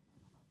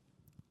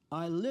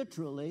 I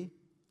literally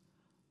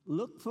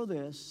look for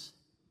this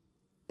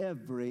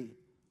every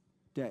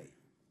day.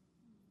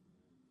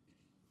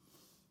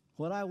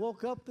 When I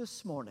woke up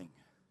this morning,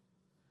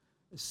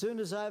 as soon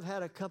as I've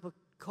had a cup of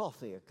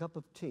coffee, a cup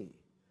of tea,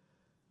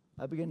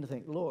 I begin to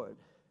think, Lord,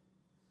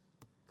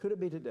 could it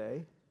be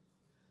today?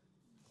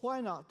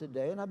 Why not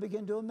today? And I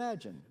begin to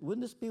imagine,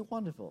 wouldn't this be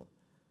wonderful?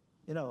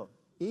 You know,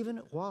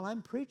 even while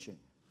I'm preaching.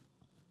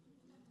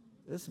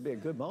 This would be a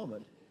good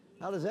moment.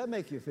 How does that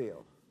make you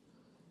feel?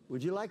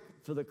 Would you like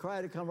for the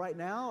cry to come right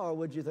now? Or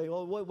would you think,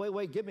 oh,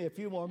 wait, give me a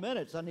few more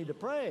minutes. I need to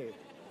pray.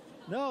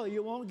 No,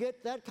 you won't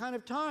get that kind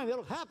of time.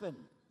 It'll happen.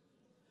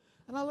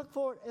 And I look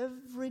for it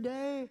every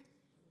day.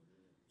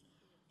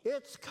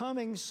 It's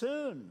coming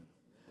soon.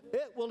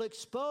 It will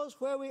expose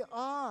where we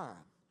are.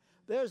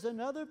 There's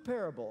another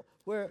parable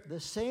where the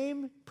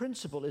same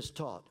principle is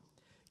taught.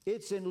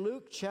 It's in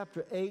Luke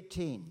chapter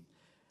 18.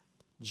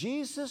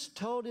 Jesus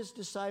told his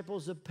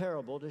disciples a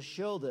parable to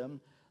show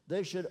them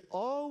they should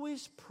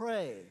always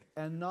pray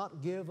and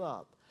not give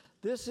up.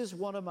 This is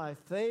one of my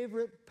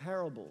favorite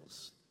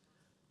parables.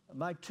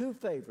 My two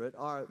favorite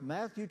are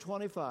Matthew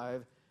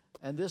 25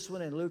 and this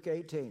one in Luke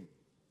 18.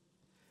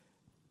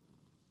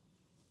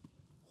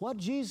 What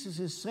Jesus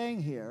is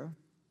saying here,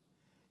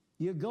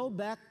 you go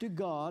back to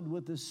God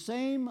with the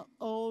same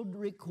old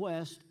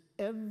request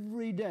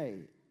every day,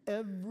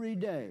 every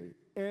day,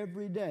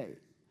 every day.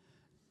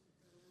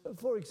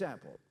 For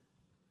example,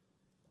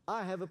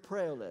 I have a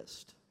prayer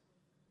list.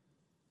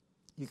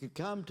 You could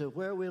come to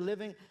where we're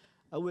living.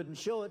 I wouldn't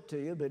show it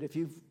to you, but if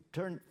you've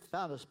found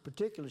a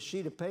particular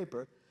sheet of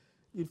paper,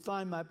 you'd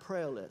find my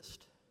prayer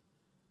list.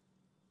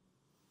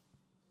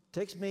 It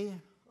takes me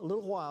a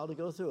little while to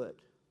go through it.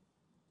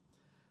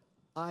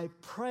 I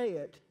pray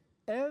it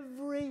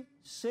every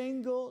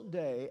single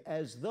day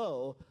as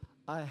though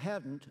I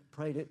hadn't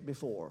prayed it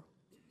before.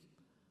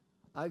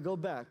 I go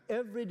back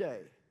every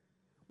day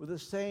with the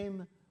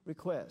same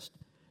request.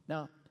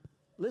 Now,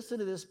 listen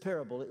to this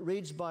parable. It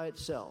reads by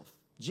itself.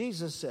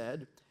 Jesus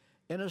said,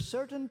 in a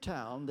certain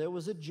town there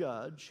was a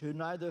judge who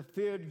neither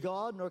feared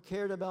God nor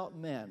cared about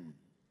men.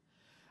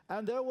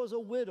 And there was a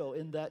widow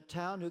in that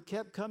town who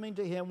kept coming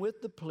to him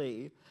with the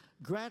plea,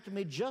 grant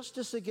me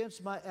justice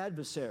against my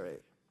adversary.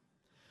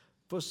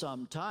 For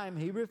some time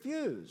he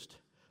refused,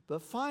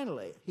 but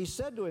finally he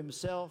said to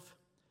himself,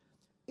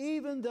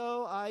 even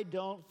though I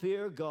don't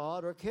fear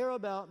God or care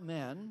about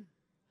men,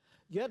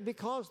 yet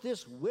because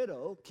this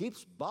widow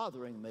keeps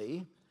bothering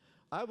me,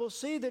 I will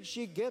see that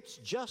she gets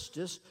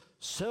justice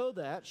so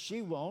that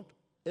she won't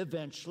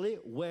eventually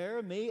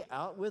wear me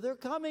out with her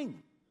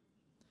coming.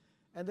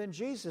 And then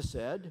Jesus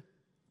said,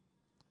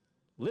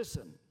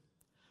 listen,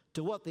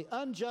 to what the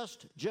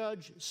unjust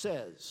judge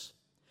says?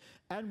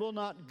 And will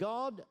not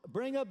God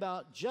bring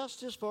about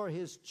justice for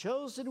his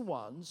chosen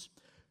ones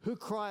who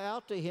cry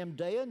out to him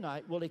day and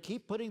night? Will he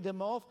keep putting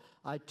them off?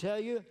 I tell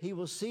you, he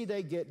will see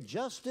they get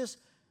justice,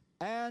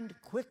 and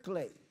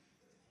quickly.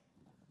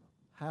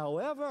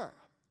 However,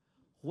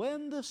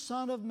 when the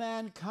Son of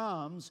Man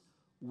comes,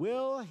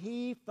 will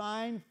he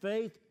find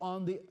faith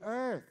on the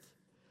earth?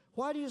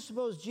 Why do you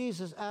suppose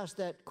Jesus asked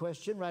that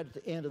question right at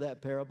the end of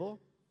that parable?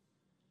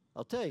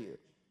 I'll tell you.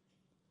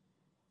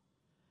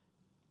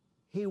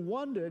 He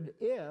wondered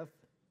if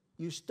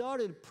you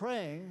started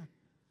praying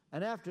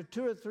and after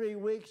 2 or 3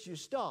 weeks you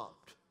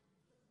stopped.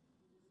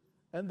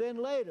 And then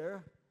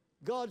later,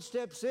 God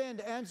steps in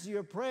to answer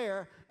your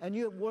prayer and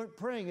you weren't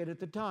praying it at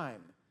the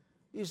time.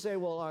 You say,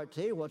 well,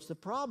 RT, what's the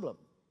problem?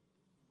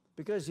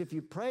 Because if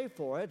you pray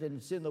for it and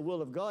it's in the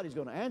will of God, he's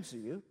going to answer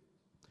you.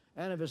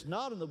 And if it's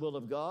not in the will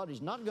of God,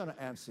 he's not going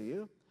to answer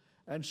you.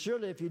 And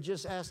surely if you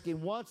just ask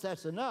him once,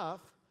 that's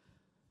enough.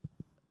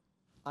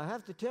 I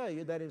have to tell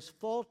you that is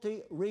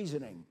faulty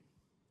reasoning.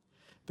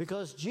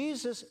 Because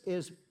Jesus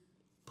is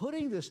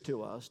putting this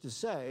to us to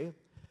say,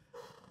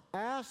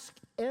 ask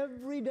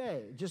every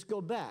day. Just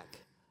go back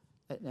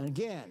and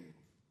again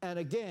and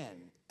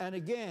again and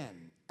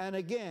again and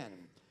again.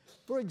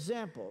 For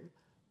example,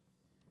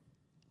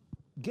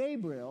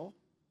 Gabriel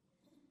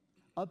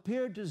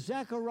appeared to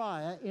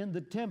Zechariah in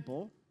the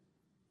temple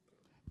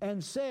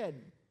and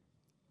said,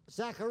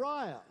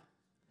 Zechariah,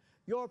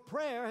 your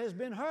prayer has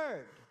been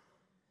heard.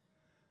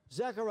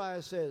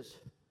 Zechariah says,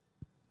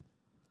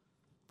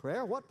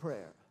 prayer? What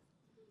prayer?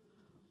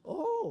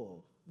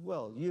 Oh,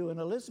 well, you and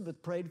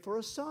Elizabeth prayed for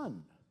a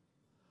son.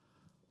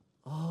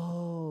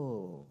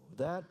 Oh,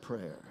 that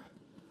prayer.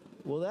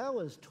 Well, that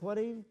was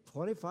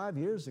 25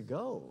 years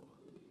ago.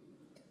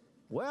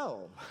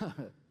 Well,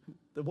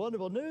 the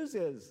wonderful news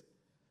is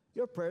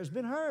your prayer's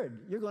been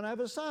heard. You're going to have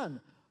a son.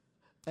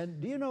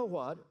 And do you know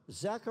what?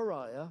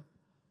 Zechariah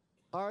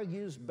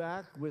argues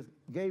back with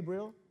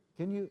Gabriel.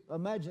 Can you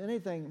imagine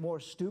anything more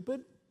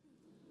stupid?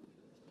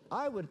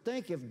 I would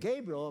think if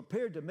Gabriel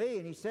appeared to me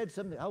and he said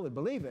something, I would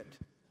believe it.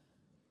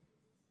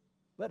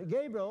 But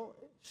Gabriel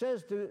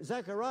says to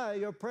Zechariah,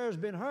 your prayer's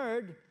been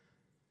heard.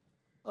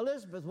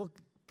 Elizabeth will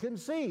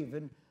conceive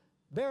and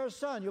bear a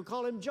son. You'll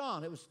call him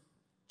John. It was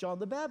John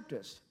the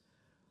Baptist.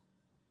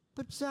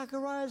 But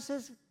Zechariah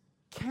says,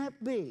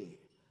 can't be.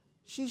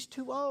 She's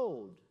too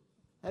old.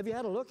 Have you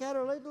had a look at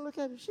her lately? Look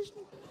at her. She's...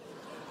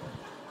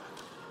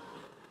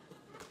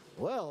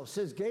 Well,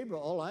 says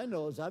Gabriel, all I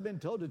know is I've been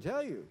told to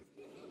tell you.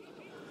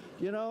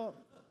 You know,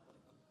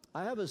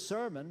 I have a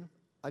sermon.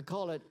 I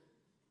call it,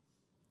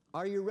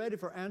 Are You Ready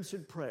for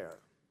Answered Prayer?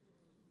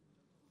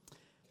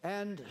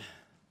 And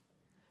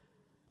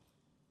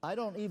I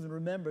don't even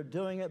remember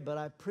doing it, but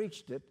I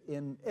preached it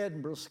in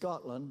Edinburgh,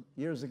 Scotland,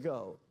 years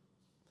ago.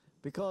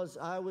 Because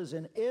I was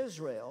in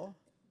Israel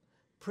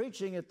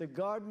preaching at the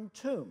Garden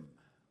Tomb.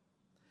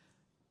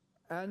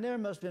 And there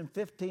must have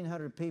been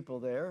 1,500 people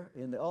there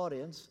in the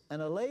audience.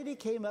 And a lady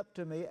came up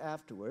to me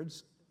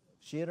afterwards,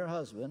 she and her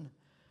husband,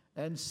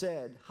 and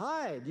said,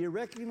 hi, do you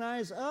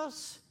recognize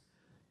us?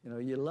 You know,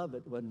 you love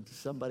it when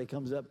somebody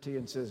comes up to you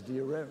and says, do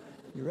you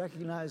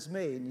recognize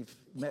me? And you've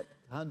met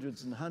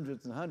hundreds and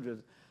hundreds and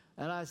hundreds.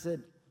 And I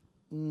said,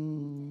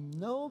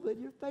 no, but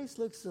your face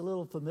looks a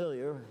little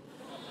familiar.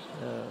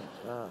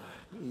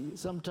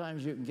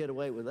 Sometimes you can get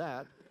away with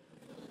that.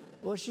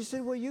 Well, she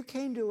said, well, you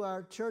came to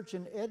our church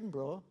in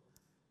Edinburgh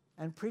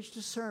and preached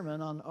a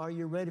sermon on Are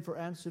You Ready for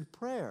Answered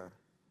Prayer?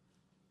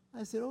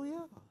 I said, oh,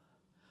 yeah.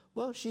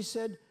 Well, she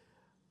said,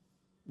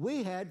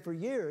 we had for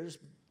years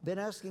been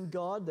asking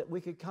God that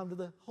we could come to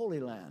the Holy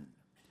Land.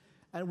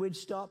 And we'd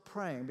stop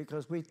praying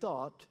because we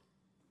thought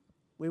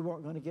we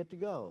weren't going to get to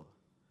go.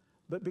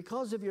 But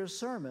because of your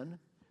sermon,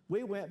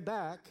 we went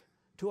back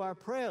to our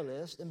prayer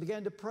list and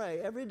began to pray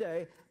every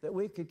day that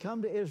we could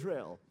come to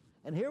Israel.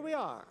 And here we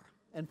are,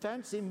 and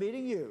fancy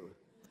meeting you.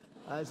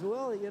 I said,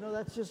 well, you know,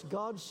 that's just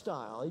God's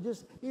style.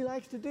 He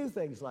likes to do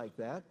things like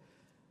that.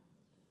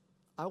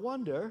 I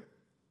wonder,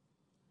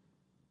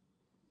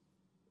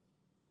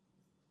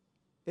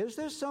 is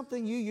there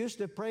something you used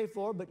to pray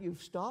for but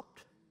you've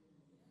stopped?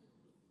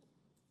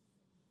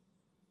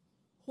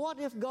 What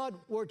if God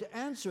were to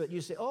answer it?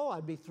 You say, oh,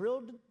 I'd be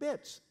thrilled to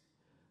bits.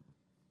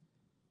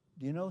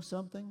 Do you know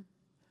something?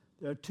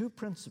 There are 2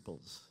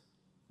 principles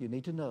you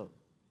need to know.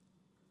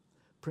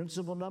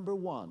 Principle number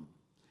 1,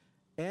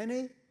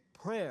 any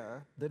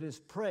prayer that is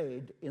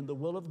prayed in the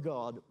will of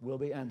God will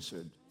be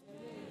answered.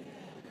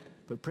 Amen.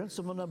 But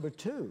principle number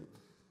 2,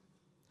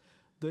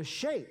 the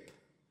shape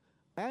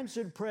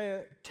answered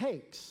prayer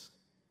takes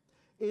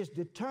is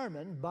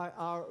determined by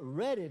our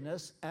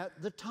readiness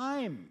at the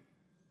time.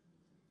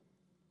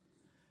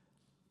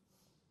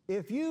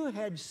 If you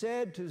had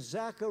said to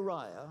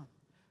Zechariah,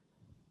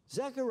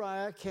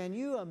 Zechariah, can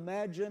you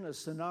imagine a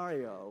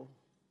scenario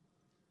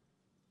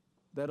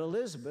that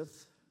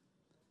Elizabeth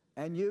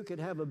and you could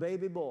have a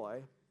baby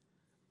boy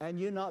and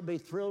you not be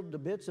thrilled to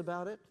bits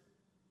about it?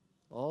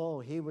 Oh,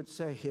 he would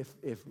say,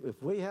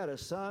 if we had a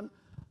son,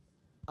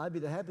 I'd be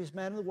the happiest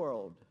man in the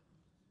world.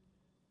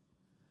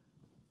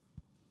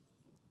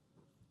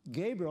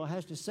 Gabriel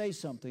has to say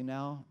something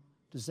now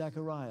to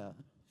Zechariah.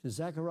 He says,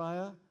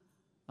 Zechariah,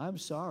 I'm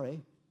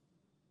sorry,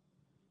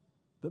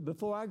 but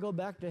before I go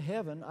back to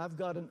heaven, I've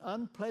got an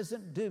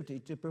unpleasant duty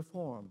to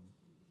perform.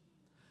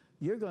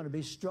 You're going to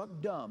be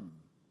struck dumb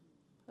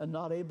and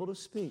not able to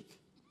speak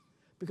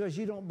because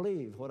you don't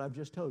believe what I've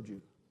just told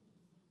you.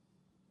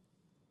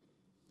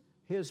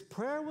 His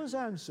prayer was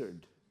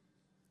answered,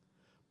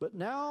 but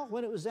now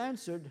when it was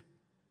answered,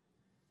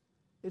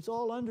 it's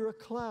all under a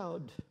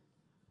cloud.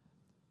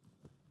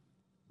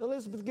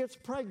 Elizabeth gets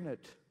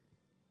pregnant.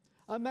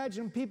 I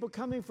imagine people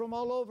coming from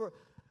all over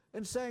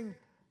and saying,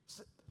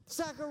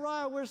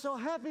 Zechariah, we're so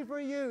happy for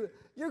you.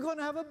 You're going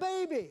to have a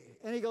baby.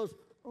 And he goes,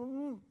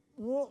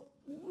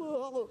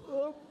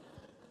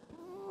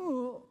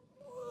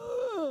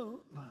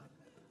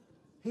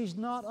 he's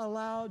not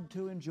allowed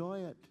to enjoy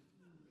it.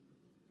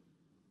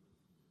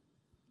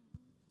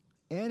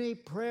 Any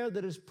prayer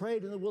that is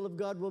prayed in the will of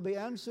God will be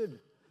answered,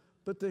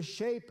 but the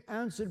shape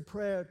answered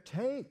prayer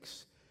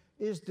takes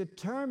is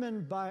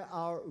determined by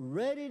our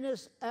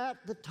readiness at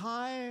the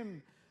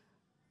time.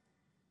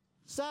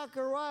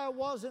 Zechariah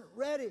wasn't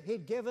ready.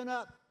 He'd given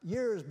up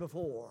years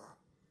before.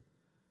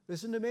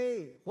 Listen to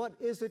me. What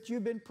is it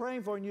you've been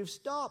praying for and you've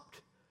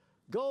stopped?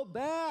 Go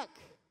back.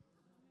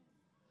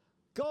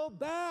 Go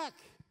back.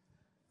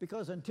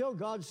 Because until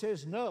God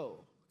says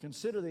no,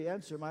 consider the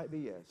answer might be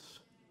yes.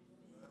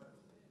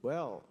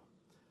 Well,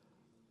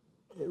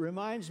 it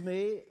reminds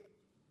me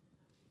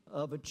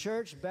of a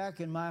church back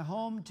in my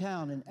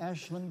hometown in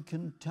Ashland,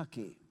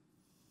 Kentucky.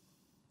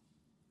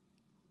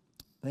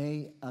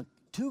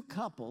 Two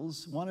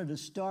couples wanted to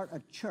start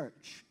a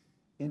church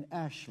in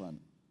Ashland.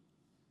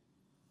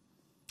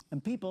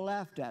 And people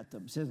laughed at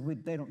them, said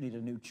they don't need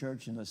a new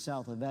church in the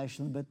south of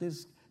Ashland, but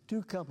these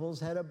two couples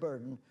had a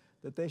burden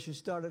that they should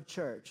start a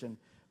church. And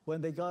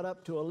when they got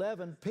up to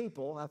 11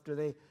 people, after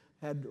they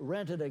had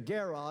rented a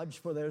garage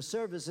for their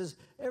services,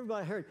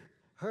 everybody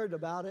heard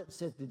about it,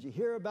 said, did you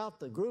hear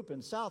about the group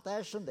in South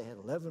Ashland? They had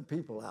 11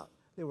 people out.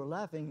 They were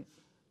laughing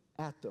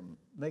at them,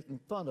 making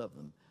fun of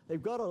them.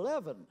 They've got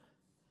 11.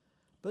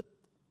 But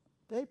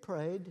they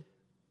prayed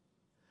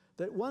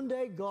that one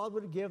day God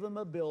would give them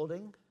a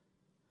building.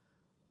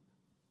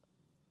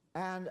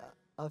 And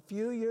a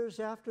few years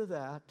after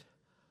that,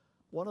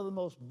 one of the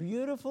most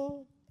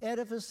beautiful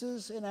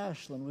edifices in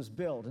Ashland was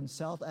built in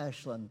South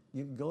Ashland.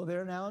 You can go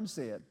there now and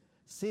see it.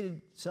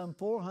 Seated some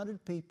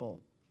 400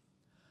 people.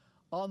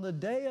 On the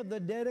day of the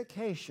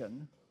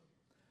dedication,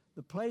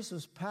 the place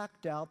was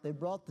packed out. They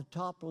brought the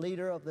top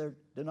leader of their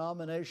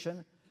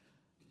denomination.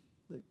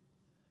 The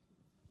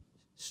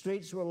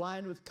streets were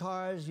lined with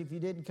cars. If you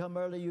didn't come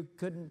early, you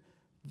couldn't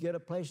get a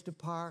place to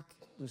park.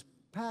 It was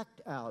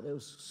packed out. It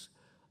was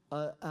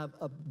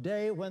a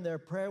day when their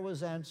prayer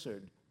was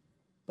answered.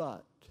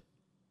 But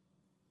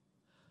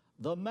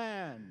the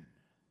man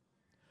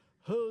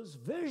whose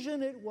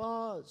vision it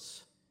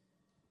was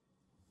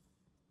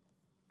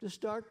to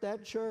start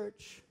that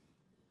church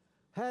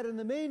had in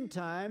the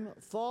meantime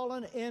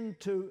fallen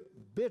into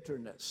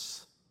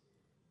bitterness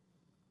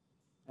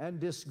and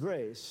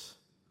disgrace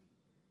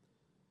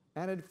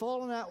and had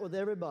fallen out with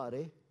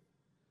everybody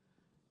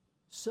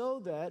so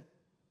that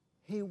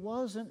he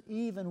wasn't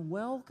even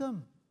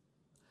welcome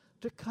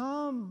to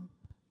come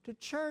to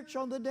church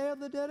on the day of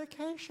the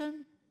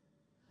dedication.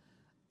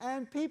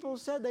 And people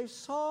said they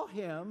saw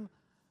him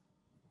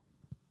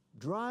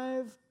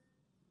drive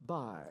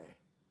by.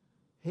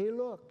 He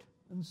looked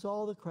and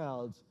saw the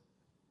crowds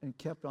and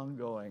kept on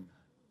going.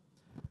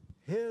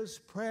 His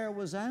prayer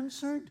was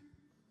answered,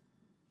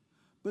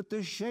 but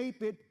the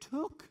shape it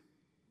took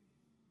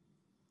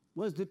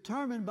was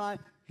determined by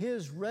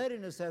his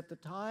readiness at the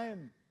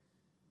time.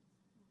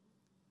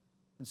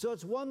 And so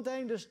it's one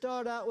thing to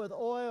start out with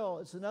oil.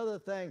 It's another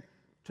thing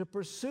to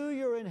pursue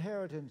your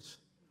inheritance.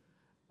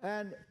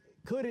 And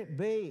could it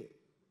be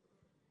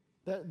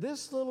that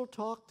this little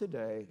talk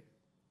today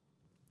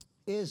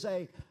is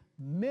a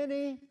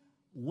mini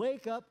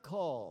wake-up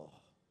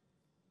call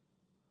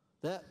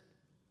that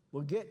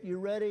will get you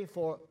ready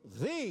for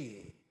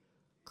the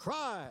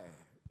cry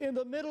in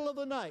the middle of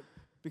the night?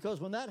 Because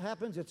when that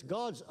happens, it's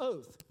God's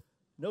oath.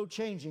 No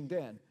changing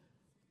then.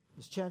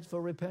 There's a chance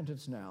for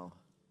repentance now.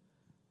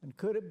 And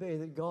could it be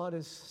that God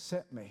has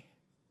sent me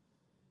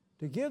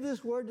to give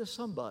this word to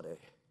somebody,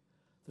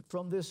 that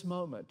from this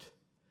moment,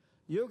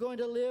 you're going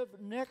to live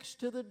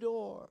next to the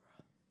door?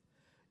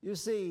 You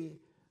see,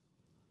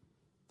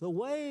 the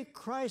way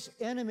Christ's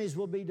enemies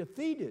will be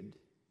defeated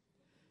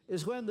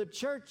is when the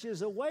church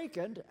is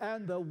awakened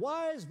and the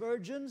wise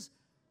virgins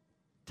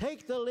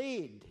take the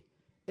lead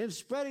in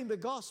spreading the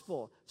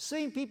gospel,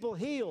 seeing people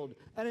healed,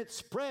 and it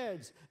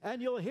spreads,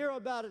 and you'll hear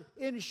about it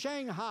in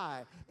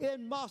Shanghai,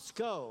 in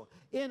Moscow,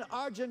 in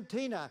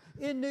Argentina,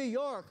 in New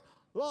York,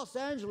 Los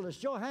Angeles,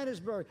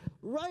 Johannesburg,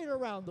 right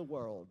around the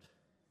world.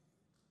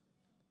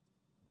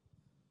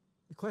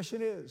 The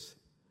question is,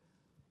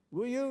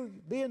 will you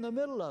be in the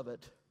middle of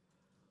it,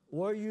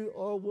 or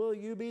will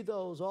you be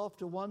those off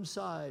to one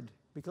side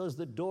because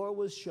the door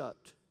was shut?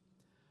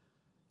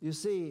 You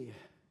see,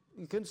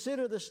 you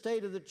consider the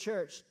state of the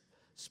church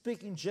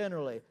speaking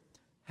generally,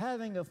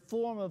 having a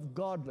form of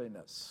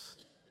godliness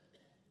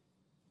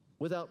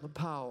without the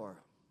power.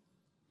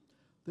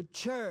 The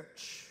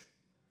church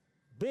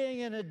being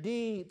in a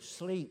deep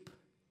sleep.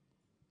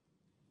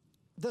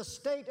 The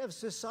state of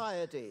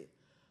society,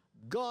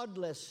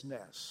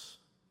 godlessness.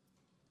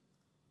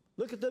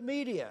 Look at the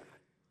media.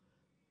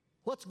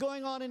 What's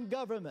going on in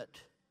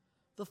government?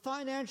 The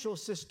financial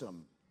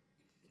system.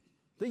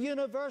 The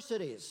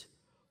universities.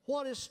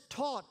 What is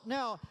taught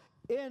now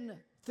in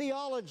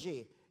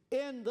theology,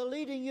 in the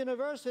leading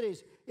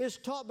universities, is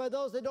taught by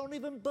those that don't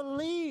even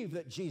believe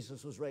that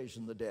Jesus was raised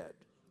from the dead.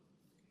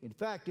 In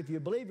fact, if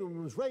you believe he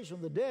was raised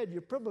from the dead,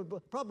 you're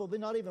probably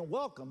not even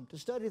welcome to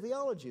study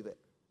theology there.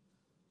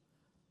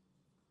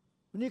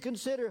 When you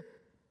consider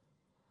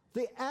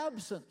the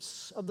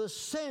absence of the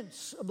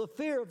sense of the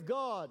fear of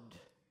God,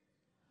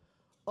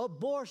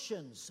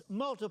 abortions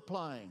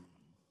multiplying,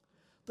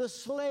 the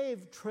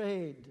slave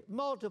trade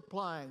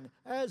multiplying.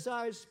 As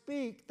I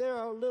speak, there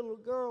are little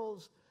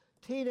girls,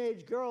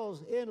 teenage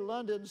girls in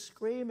London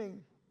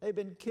screaming. They've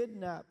been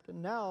kidnapped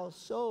and now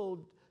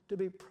sold to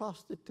be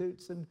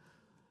prostitutes and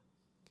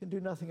can do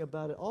nothing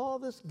about it. All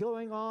this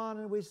going on,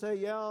 and we say,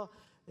 yeah,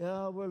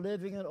 we're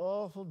living in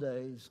awful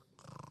days.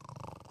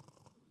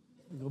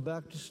 We go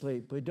back to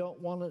sleep. We don't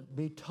want to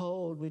be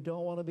told. We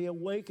don't want to be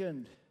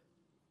awakened.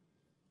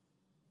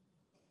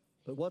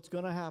 But what's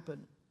going to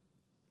happen?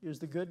 Here's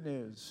the good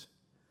news.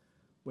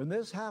 When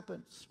this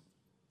happens,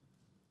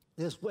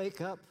 this wake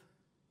up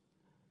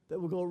that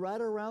will go right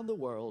around the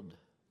world,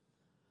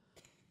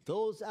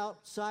 those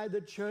outside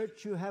the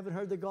church who haven't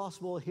heard the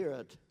gospel will hear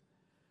it.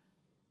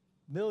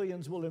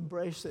 Millions will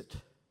embrace it.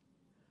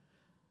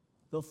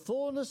 The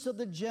fullness of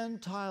the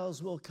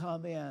Gentiles will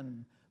come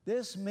in.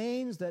 This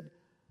means that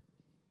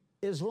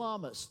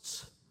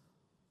Islamists,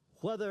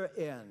 whether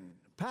in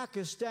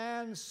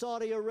Pakistan,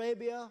 Saudi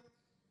Arabia,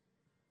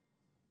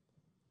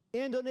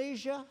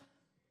 Indonesia,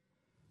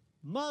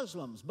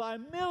 Muslims by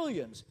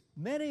millions,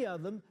 many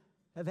of them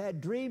have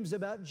had dreams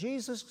about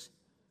Jesus.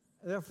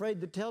 They're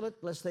afraid to tell it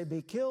lest they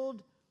be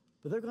killed,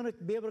 but they're going to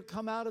be able to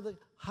come out of the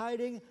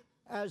hiding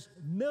as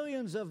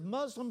millions of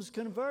Muslims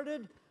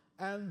converted,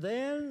 and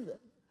then,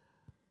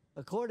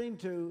 according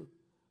to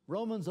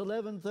Romans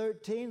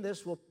 11:13,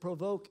 this will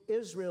provoke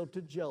Israel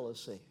to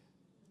jealousy.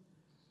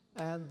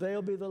 And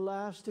they'll be the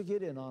last to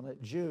get in on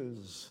it,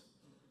 Jews.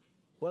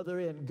 Whether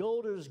in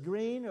Golders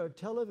Green or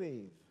Tel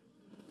Aviv,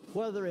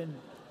 whether in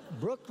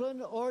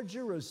Brooklyn or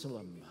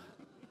Jerusalem,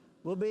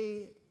 will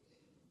be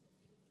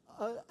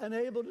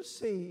unable to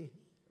see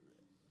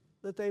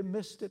that they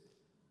missed it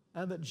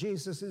and that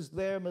Jesus is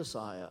their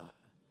Messiah.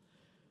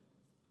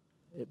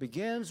 It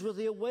begins with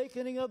the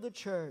awakening of the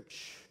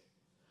church.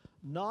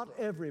 Not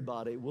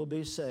everybody will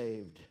be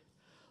saved.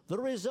 The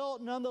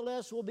result,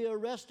 nonetheless, will be a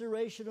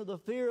restoration of the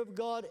fear of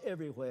God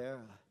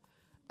everywhere.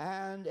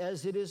 And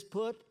as it is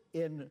put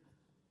in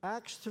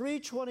Acts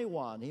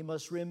 3:21, he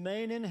must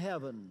remain in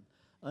heaven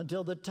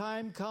until the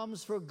time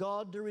comes for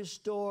God to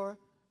restore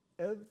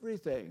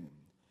everything,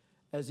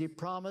 as he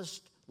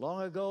promised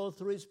long ago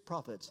through his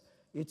prophets.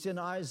 It's in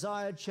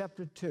Isaiah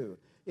chapter 2.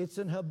 It's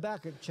in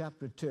Habakkuk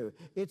chapter 2.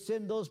 It's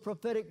in those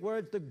prophetic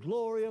words, the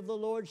glory of the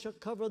Lord shall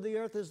cover the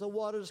earth as the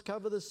waters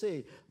cover the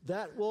sea.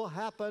 That will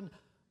happen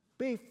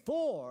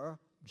before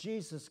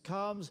Jesus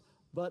comes,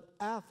 but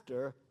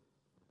after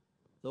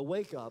the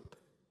wake up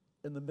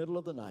in the middle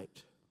of the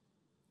night.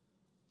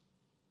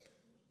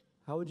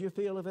 How would you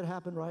feel if it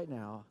happened right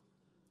now?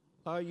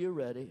 Are you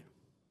ready?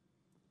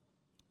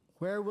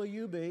 Where will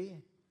you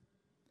be?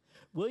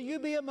 Will you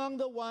be among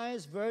the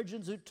wise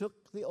virgins who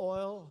took the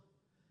oil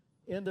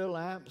in their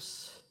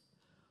lamps?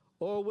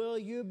 Or will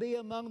you be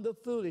among the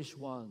foolish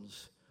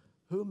ones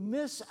who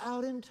miss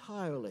out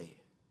entirely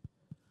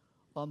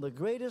on the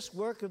greatest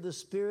work of the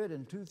Spirit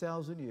in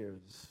 2,000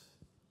 years?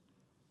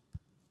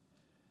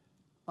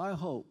 I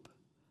hope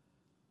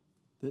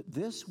that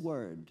this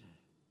word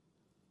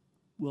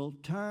will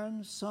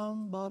turn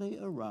somebody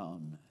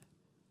around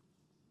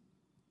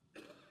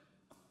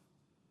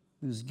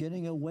who's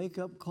getting a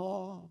wake-up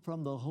call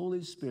from the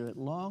Holy Spirit,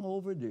 long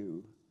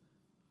overdue,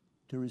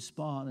 to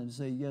respond and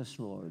say, yes,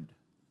 Lord,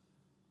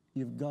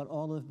 you've got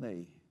all of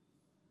me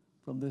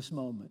from this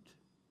moment,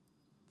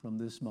 from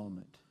this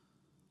moment.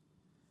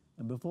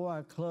 And before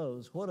I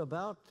close, what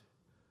about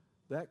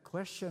that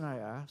question I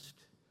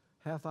asked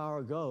half hour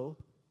ago?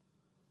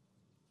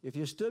 If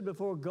you stood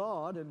before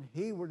God and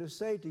he were to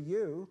say to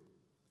you,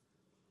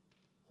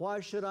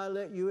 why should I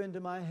let you into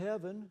my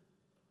heaven?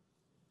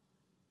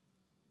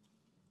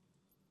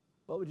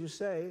 What would you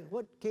say?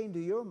 What came to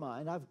your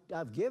mind?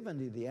 I've given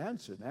you the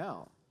answer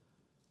now.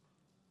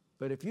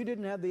 But if you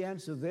didn't have the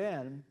answer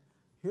then,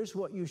 here's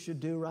what you should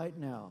do right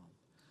now.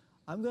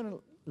 I'm going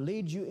to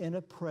lead you in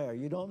a prayer.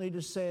 You don't need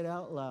to say it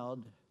out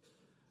loud.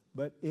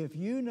 But if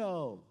you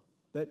know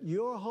that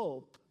your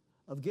hope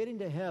of getting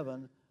to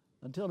heaven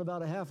until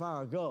about a half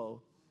hour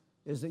ago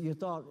is that you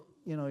thought,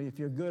 if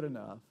you're good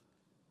enough,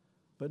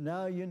 but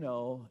now you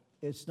know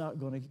it's not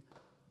going to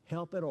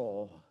help at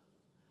all,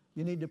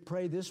 you need to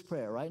pray this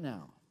prayer right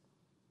now.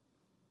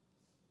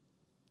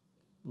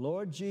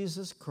 Lord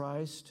Jesus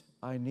Christ,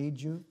 I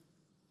need you.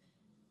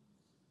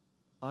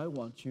 I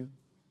want you.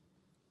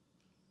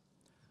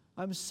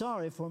 I'm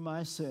sorry for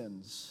my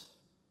sins.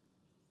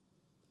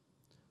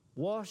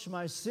 Wash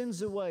my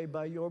sins away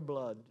by your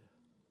blood.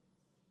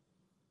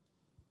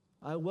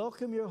 I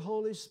welcome your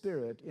Holy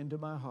Spirit into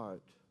my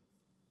heart.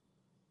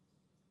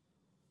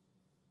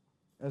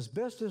 As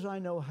best as I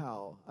know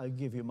how, I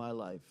give you my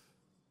life.